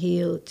helped me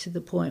heal to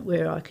the point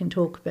where I can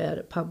talk about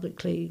it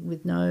publicly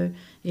with no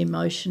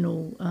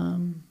emotional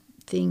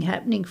thing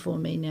happening for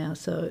me now.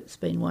 So it's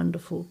been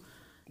wonderful.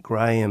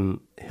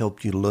 Graham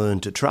helped you learn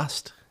to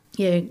trust.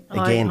 Yeah,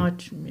 Again.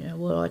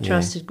 I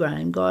trusted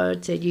Graham.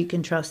 God said, you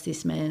can trust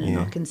this man, and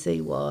I can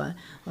see why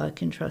I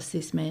can trust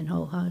this man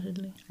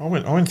wholeheartedly. I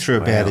went through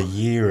about a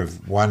year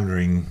of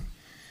wondering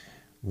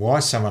why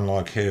someone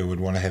like her would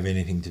want to have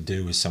anything to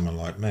do with someone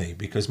like me,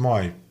 because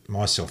my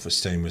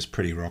self-esteem was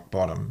pretty rock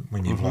bottom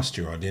when you've lost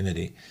your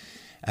identity.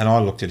 And I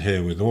looked at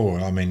her with awe.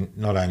 I mean,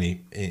 not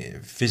only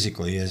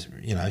physically, as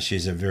you know,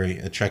 she's a very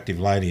attractive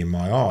lady in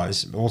my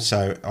eyes.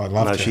 Also, I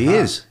loved her. She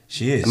is.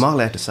 She is. Am I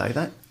allowed to say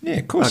that? Yeah,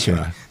 of course you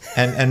are.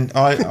 And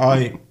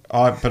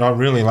but I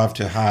really loved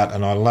her heart,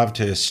 and I loved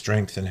her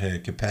strength and her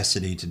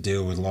capacity to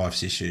deal with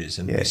life's issues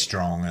and be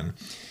strong.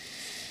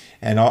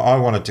 And I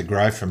wanted to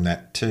grow from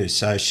that too.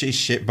 So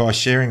by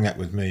sharing that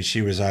with me,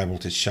 she was able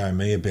to show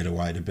me a better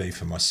way to be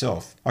for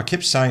myself. I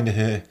kept saying to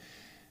her,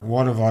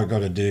 what have I got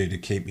to do to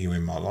keep you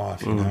in my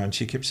life? You know, and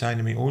she kept saying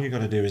to me, all you got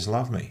to do is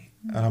love me.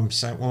 And I'm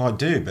saying, well, I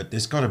do, but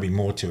there's got to be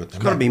more to it.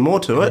 There's got to be more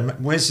to it.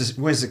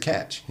 Where's the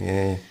catch?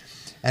 Yeah.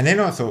 And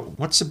then I thought,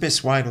 what's the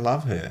best way to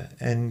love her?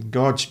 And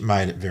God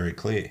made it very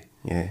clear.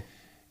 Yeah.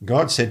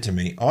 God said to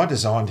me, I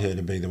designed her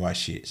to be the way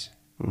she is.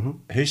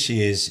 Who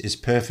she is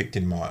perfect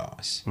in my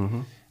eyes.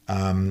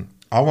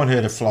 I want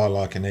her to fly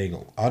like an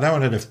eagle. I don't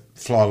want her to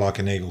fly like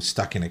an eagle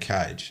stuck in a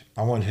cage.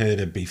 I want her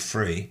to be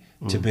free,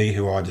 to be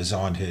who I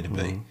designed her to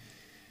be.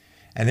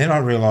 And then I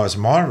realised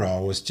my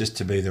role was just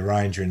to be the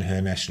ranger in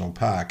her national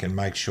park and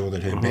make sure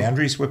that her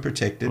boundaries were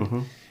protected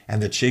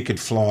and that she could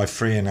fly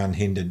free and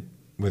unhindered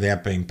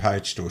without being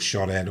poached or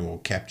shot at or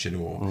captured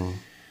or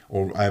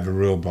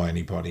overruled by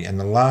anybody. And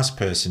the last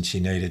person she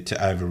needed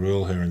to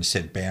overrule her and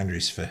set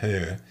boundaries for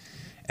her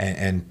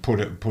and put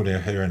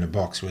her in a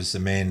box was the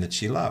man that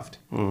she loved.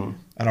 And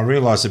I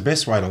realised the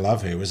best way to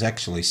love her was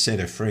actually set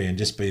her free and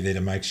just be there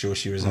to make sure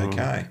she was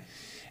okay.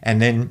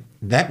 And then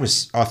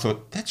I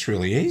thought, that's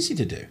really easy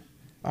to do.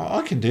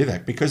 I can do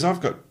that because I've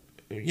got,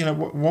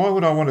 why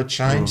would I want to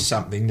change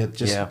something that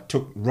just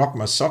rocked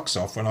my socks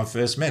off when I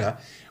first met her?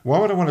 Why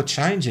would I want to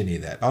change any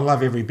of that? I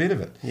love every bit of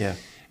it. Yeah.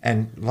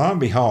 And lo and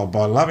behold,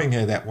 by loving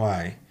her that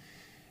way,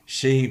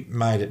 she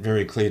made it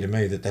very clear to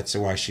me that that's the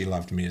way she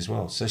loved me as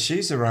well. So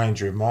she's the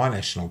ranger of my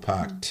national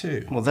park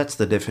too. Well, that's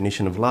the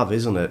definition of love,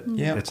 isn't it?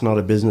 Yeah. It's not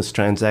a business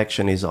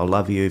transaction. I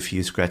love you if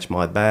you scratch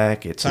my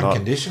back. It's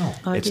unconditional.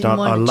 It's not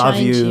I love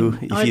you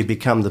if you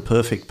become the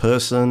perfect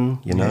person,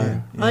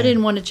 know. Yeah. I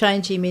didn't want to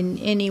change him in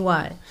any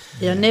way.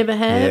 I never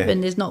have,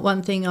 and there's not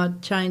one thing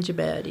I'd change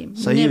about him.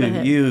 So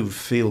you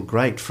feel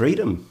great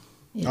freedom.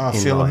 Yeah. I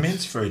feel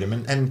immense freedom.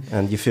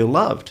 And you feel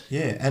loved.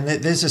 Yeah, and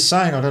there's a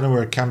saying, I don't know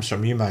where it comes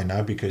from, you may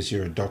know because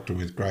you're a doctor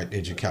with great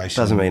education.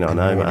 Doesn't mean I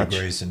know much.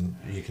 Degrees and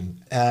you can,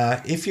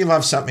 if you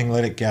love something,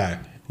 let it go.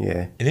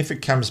 Yeah. And if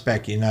it comes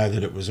back, you know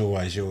that it was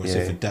always yours.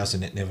 Yeah. If it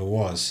doesn't, it never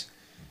was.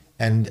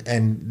 And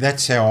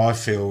that's how I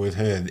feel with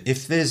her.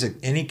 If there's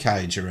any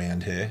cage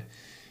around her,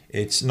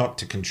 it's not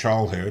to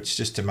control her, it's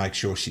just to make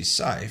sure she's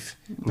safe.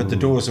 But the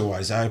door's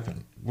always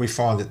open. We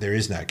find that there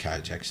is no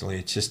cage, actually.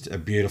 It's just a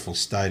beautiful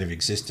state of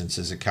existence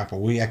as a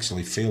couple. We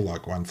actually feel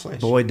like one flesh.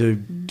 Boy, do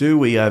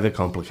we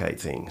overcomplicate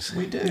things.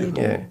 We do.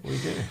 Yeah. We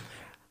do.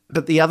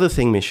 But the other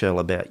thing, Michelle,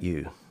 about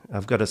you,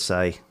 I've got to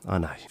say, I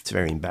know, it's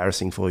very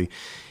embarrassing for you.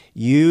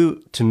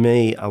 You, to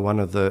me, are one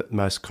of the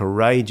most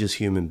courageous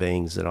human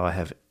beings that I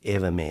have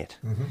ever met.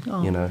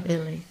 Oh,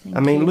 really? I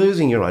mean,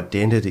 losing your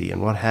identity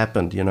and what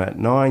happened, at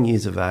 9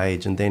 years of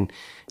age, and then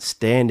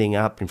standing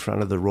up in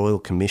front of the Royal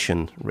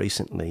Commission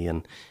recently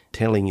and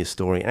telling your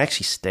story and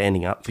actually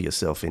standing up for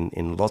yourself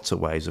in lots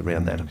of ways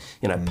around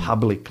that,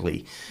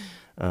 publicly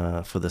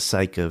for the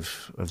sake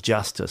of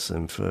justice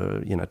and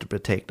for, to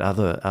protect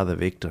other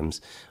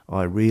victims.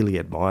 I really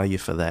admire you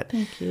for that.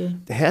 Thank you.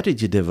 How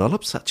did you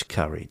develop such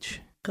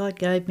courage? God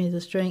gave me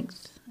the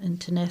strength and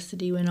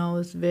tenacity when I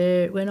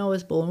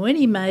was born. When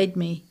he made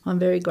me, I'm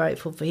very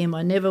grateful for him.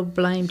 I never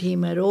blamed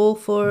him at all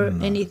for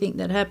anything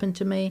that happened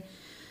to me.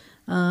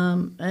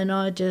 And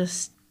I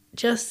just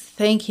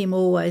thank him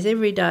always,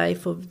 every day,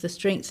 for the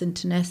strength and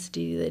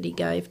tenacity that he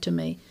gave to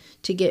me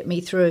to get me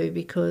through,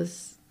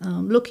 because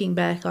looking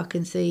back, I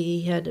can see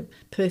he had a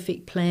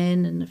perfect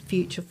plan and a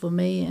future for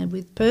me and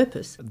with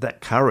purpose. That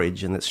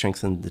courage and that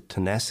strength and the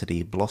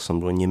tenacity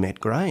blossomed when you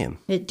met Graham.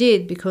 It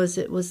did, because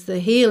it was the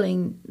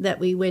healing that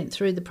we went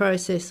through, the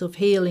process of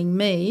healing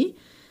me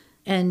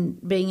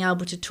and being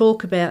able to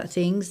talk about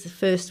things,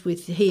 first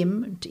with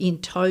him in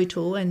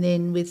total and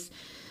then with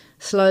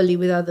slowly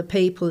with other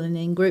people and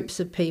in groups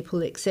of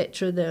people,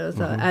 etc., that I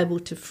was able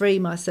to free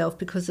myself,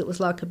 because it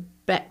was like a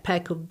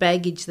backpack of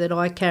baggage that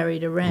I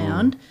carried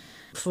around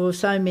for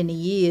so many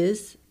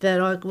years that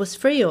I was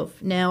free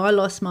of. Now, I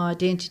lost my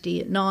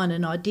identity at 9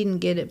 and I didn't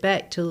get it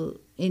back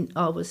till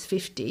I was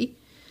 50.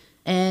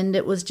 And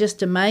it was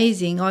just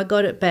amazing. I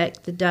got it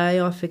back the day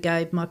I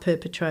forgave my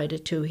perpetrator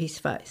to his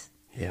face.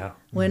 Yeah.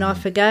 When I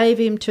forgave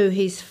him to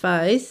his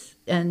face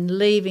and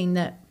leaving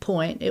that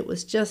point, it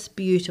was just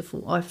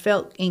beautiful. I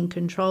felt in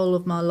control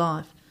of my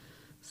life.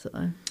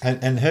 So.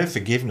 And her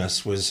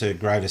forgiveness was her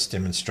greatest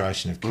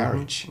demonstration of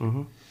courage.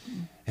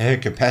 Her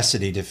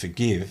capacity to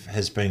forgive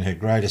has been her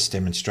greatest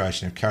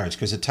demonstration of courage,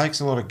 because it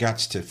takes a lot of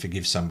guts to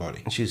forgive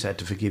somebody. And she's had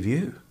to forgive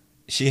you.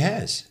 She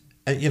has.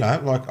 You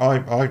know, like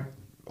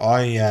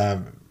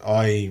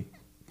I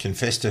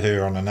confessed to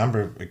her on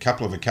a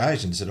couple of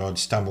occasions that I'd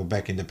stumbled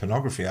back into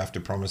pornography after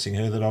promising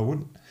her that I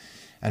wouldn't.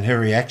 And her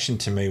reaction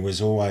to me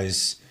was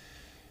always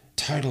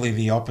totally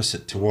the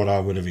opposite to what I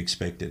would have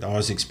expected. I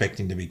was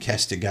expecting to be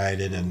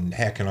castigated and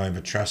how can I ever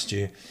trust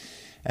you?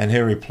 And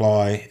her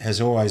reply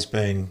has always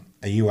been,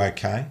 "Are you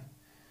okay?"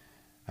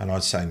 And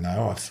I'd say,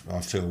 "No,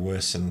 I feel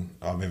worse than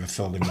I've ever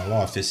felt in my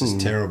life. This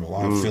is terrible.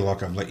 I feel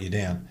like I've let you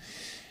down."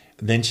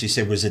 Then she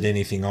said, "Was it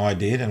anything I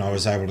did?" And I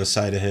was able to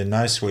say to her,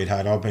 "No,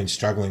 sweetheart, I've been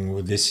struggling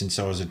with this since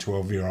I was a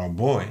 12-year-old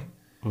boy."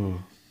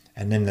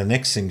 And then the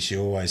next thing she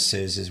always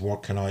says is,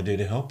 "What can I do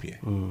to help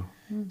you?"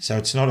 So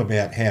it's not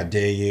about how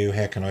dare you,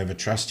 how can I ever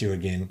trust you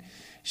again.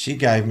 She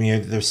gave me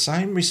the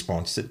same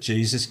response that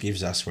Jesus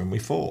gives us when we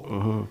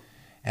fall.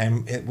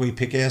 And we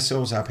pick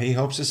ourselves up, he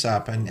helps us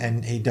up,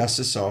 and he dusts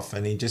us off,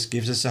 and he just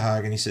gives us a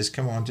hug, and he says,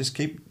 "Come on, just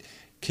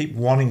keep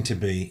wanting to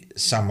be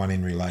someone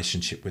in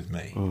relationship with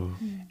me."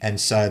 And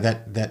so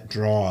that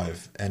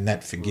drive and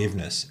that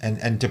forgiveness,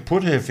 and to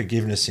put her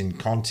forgiveness in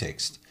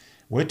context,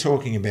 we're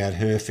talking about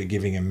her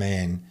forgiving a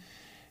man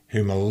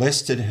who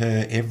molested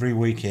her every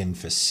weekend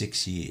for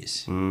 6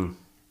 years.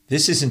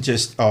 This isn't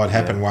just, it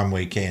happened one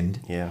weekend.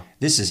 Yeah.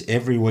 This is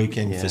every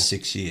weekend for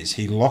 6 years.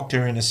 He locked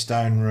her in a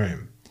stone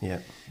room. Yeah.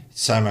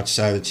 So much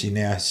so that she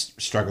now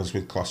struggles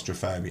with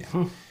claustrophobia.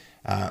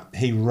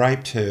 He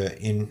raped her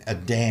in a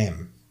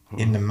dam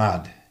in the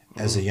mud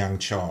as a young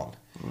child.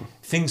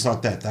 Things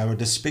like that. They were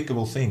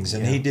despicable things.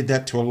 And he did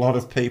that to a lot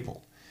of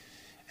people.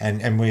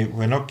 And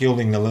we're not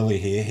gilding the lily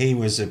here. He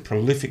was a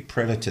prolific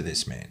predator,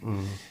 this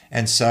man.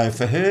 And so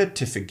for her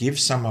to forgive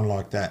someone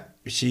like that,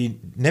 she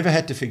never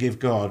had to forgive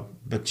God,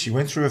 but she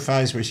went through a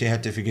phase where she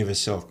had to forgive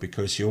herself,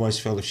 because she always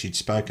felt if she'd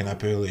spoken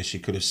up earlier, she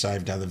could have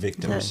saved other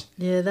victims.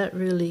 That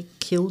really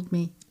killed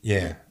me.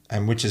 Yeah,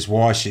 and which is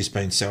why she's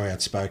been so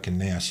outspoken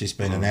now. She's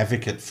been an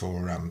advocate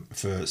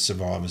for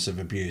survivors of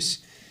abuse.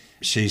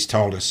 She's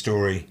told a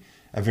story,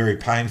 a very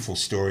painful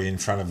story, in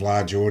front of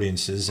large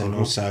audiences and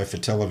also for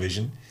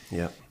television.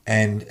 Yeah.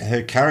 And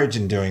her courage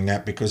in doing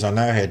that, because I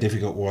know how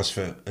difficult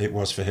it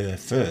was for her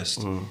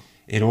first.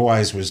 It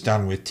always was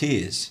done with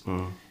tears,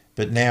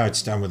 but now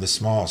it's done with a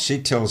smile.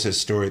 She tells her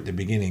story at the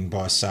beginning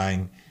by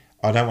saying,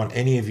 "I don't want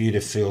any of you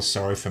to feel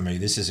sorry for me.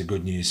 This is a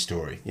good news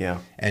story." Yeah.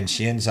 And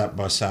she ends up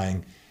by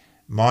saying,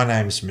 "My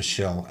name's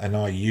Michelle, and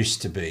I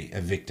used to be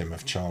a victim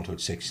of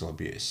childhood sexual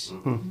abuse,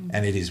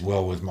 and it is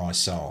well with my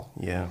soul."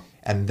 Yeah.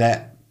 And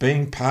that,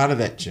 being part of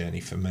that journey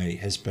for me,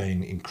 has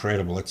been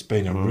incredible. It's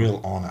been a real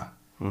honour,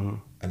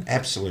 an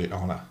absolute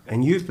honour.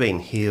 And you've been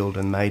healed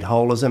and made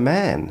whole as a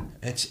man.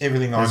 It's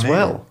everything I as needed.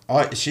 well.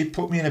 She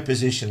put me in a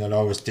position that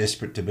I was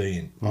desperate to be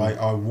in.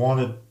 I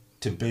wanted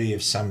to be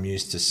of some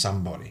use to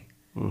somebody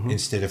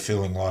instead of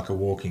feeling like a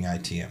walking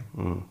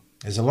ATM.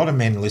 There's a lot of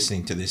men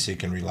listening to this who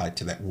can relate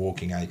to that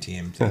walking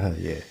ATM thing.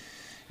 Yeah.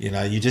 You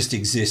know, you just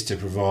exist to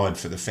provide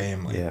for the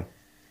family. Yeah.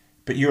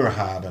 But you're a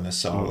heart and a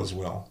soul as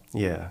well.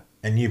 Yeah.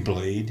 And you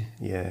bleed.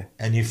 Yeah.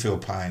 And you feel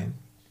pain.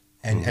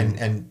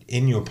 And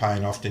in your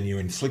pain, often you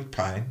inflict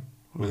pain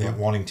without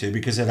wanting to,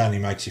 because that only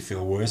makes you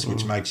feel worse,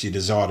 which makes you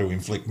desire to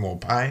inflict more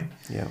pain.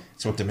 Yeah.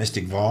 It's what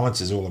domestic violence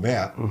is all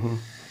about.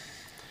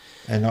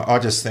 And I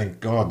just thank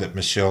God that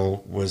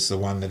Michelle was the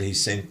one that he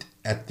sent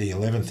at the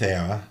 11th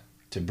hour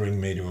to bring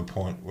me to a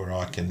point where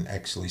I can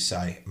actually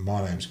say,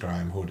 "My name's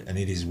Graham Hood, and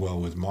it is well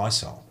with my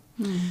soul."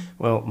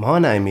 Well, my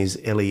name is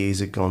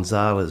Eliezer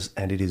Gonzalez,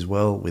 and it is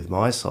well with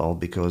my soul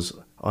because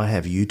I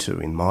have you two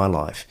in my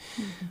life.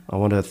 I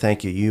want to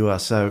thank you. You are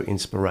so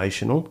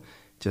inspirational.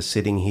 Just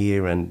sitting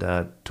here and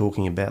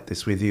talking about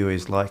this with you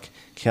is like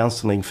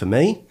counselling for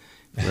me,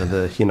 for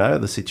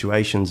the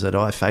situations that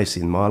I face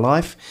in my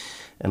life.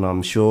 And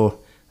I'm sure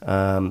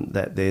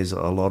that there's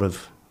a lot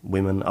of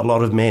women, a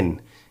lot of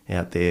men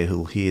out there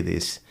who'll hear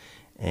this.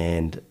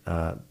 And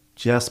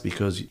just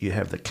because you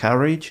have the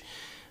courage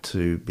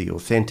to be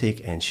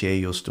authentic and share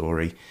your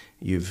story,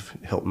 you've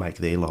helped make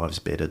their lives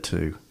better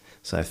too.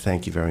 So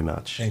thank you very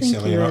much. Thanks,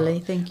 Thank you, Ellie.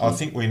 Thank you. I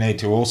think we need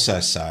to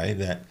also say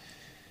that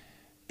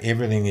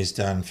everything is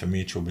done for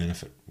mutual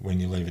benefit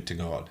when you leave it to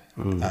God.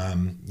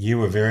 You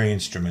were very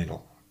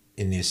instrumental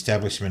in the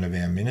establishment of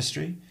our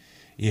ministry.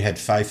 You had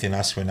faith in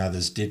us when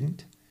others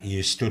didn't.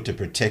 You stood to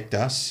protect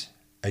us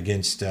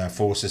against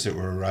forces that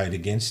were arrayed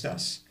against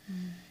us.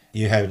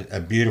 You had a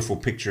beautiful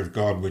picture of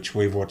God, which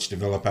we've watched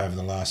develop over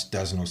the last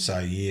dozen or so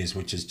years,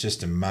 which is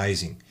just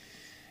amazing.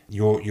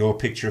 Your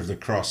picture of the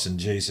cross and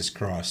Jesus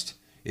Christ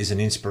is an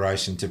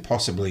inspiration to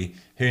possibly,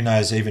 who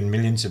knows, even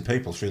millions of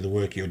people through the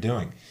work you're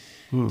doing.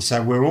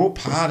 So we're all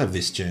part of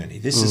this journey.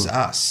 This is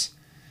us.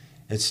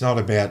 It's not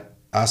about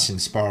us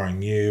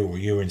inspiring you or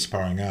you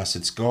inspiring us.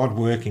 It's God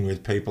working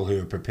with people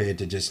who are prepared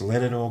to just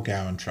let it all go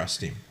and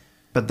trust him.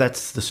 But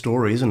that's the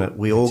story, isn't it?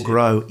 We all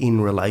grow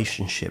in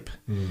relationship.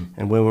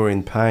 And when we're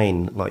in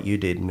pain, like you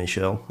did,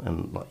 Michelle,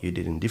 and like you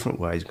did in different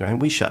ways, Graham,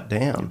 we shut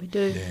down. We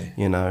do. Yeah.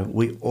 You know,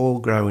 we all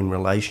grow in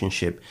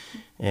relationship.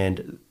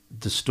 And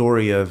the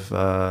story of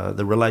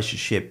the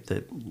relationship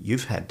that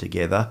you've had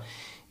together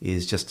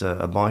is just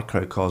a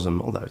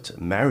microcosm, although it's a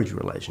marriage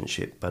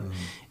relationship, but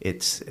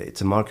it's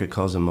a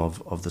microcosm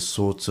of the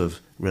sorts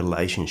of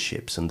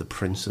relationships and the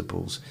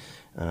principles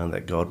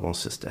that God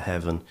wants us to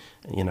have. And,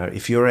 you know,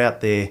 if you're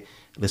out there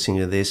listening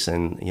to this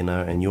and, you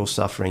know, and you're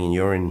suffering and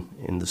you're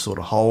in the sort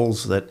of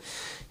holes that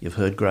you've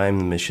heard Graham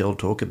and Michelle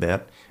talk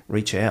about,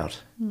 reach out,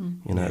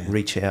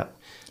 reach out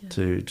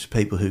to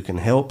people who can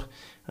help,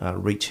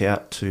 reach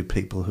out to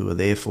people who are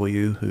there for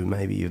you, who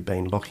maybe you've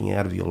been locking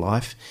out of your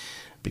life,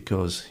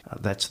 because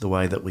that's the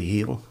way that we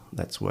heal,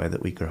 that's the way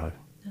that we grow.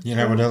 You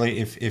know what, Ellie,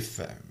 if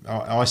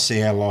I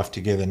see our life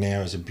together now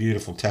as a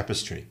beautiful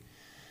tapestry,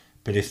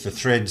 but if the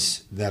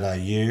threads that are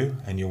you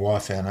and your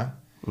wife Anna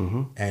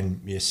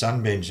and your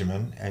son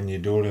Benjamin and your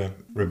daughter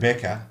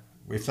Rebecca,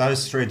 if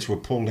those threads were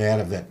pulled out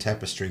of that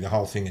tapestry, the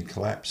whole thing would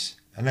collapse.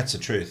 And that's the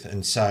truth.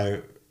 And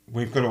so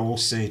we've got to all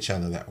see each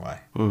other that way.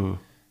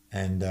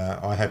 And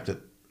I hope that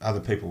other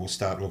people will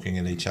start looking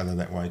at each other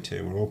that way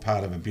too. We're all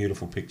part of a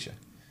beautiful picture.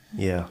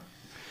 Yeah.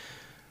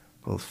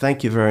 Well,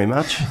 thank you very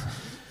much,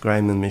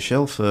 Graham and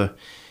Michelle, for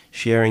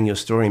sharing your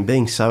story and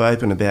being so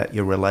open about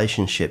your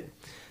relationship.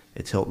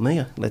 It's helped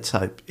me. Let's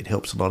hope it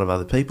helps a lot of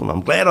other people. And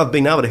I'm glad I've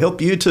been able to help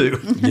you too.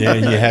 Yeah,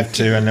 you have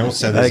to. And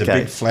also there's a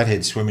big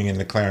flathead swimming in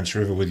the Clarence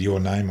River with your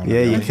name on it.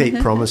 Yeah, you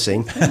keep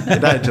promising. You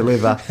don't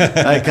deliver.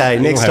 Okay,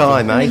 next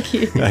time, mate.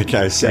 Thank you.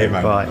 Okay, see you,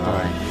 mate. Bye.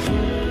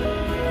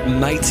 Bye.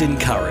 Mates in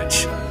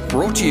Courage,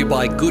 brought to you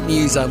by Good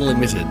News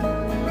Unlimited.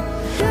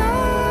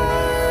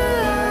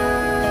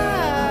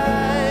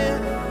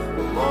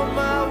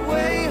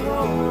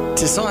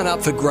 To sign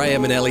up for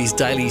Graham and Ellie's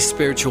daily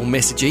spiritual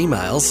message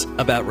emails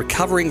about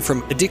recovering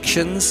from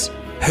addictions,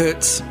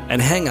 hurts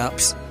and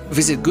hang-ups,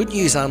 visit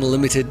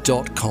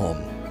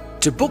goodnewsunlimited.com.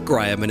 To book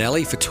Graham and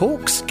Ellie for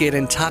talks, get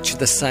in touch at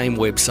the same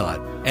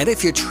website. And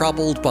if you're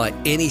troubled by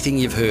anything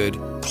you've heard,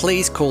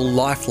 please call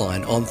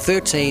Lifeline on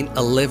 13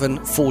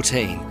 11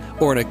 14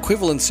 or an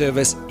equivalent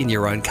service in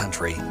your own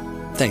country.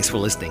 Thanks for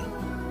listening.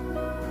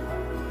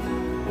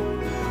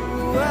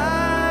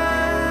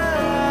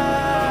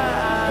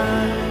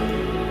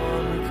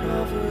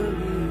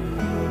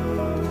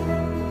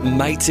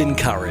 Mates in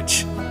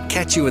Courage.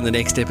 Catch you in the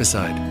next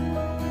episode.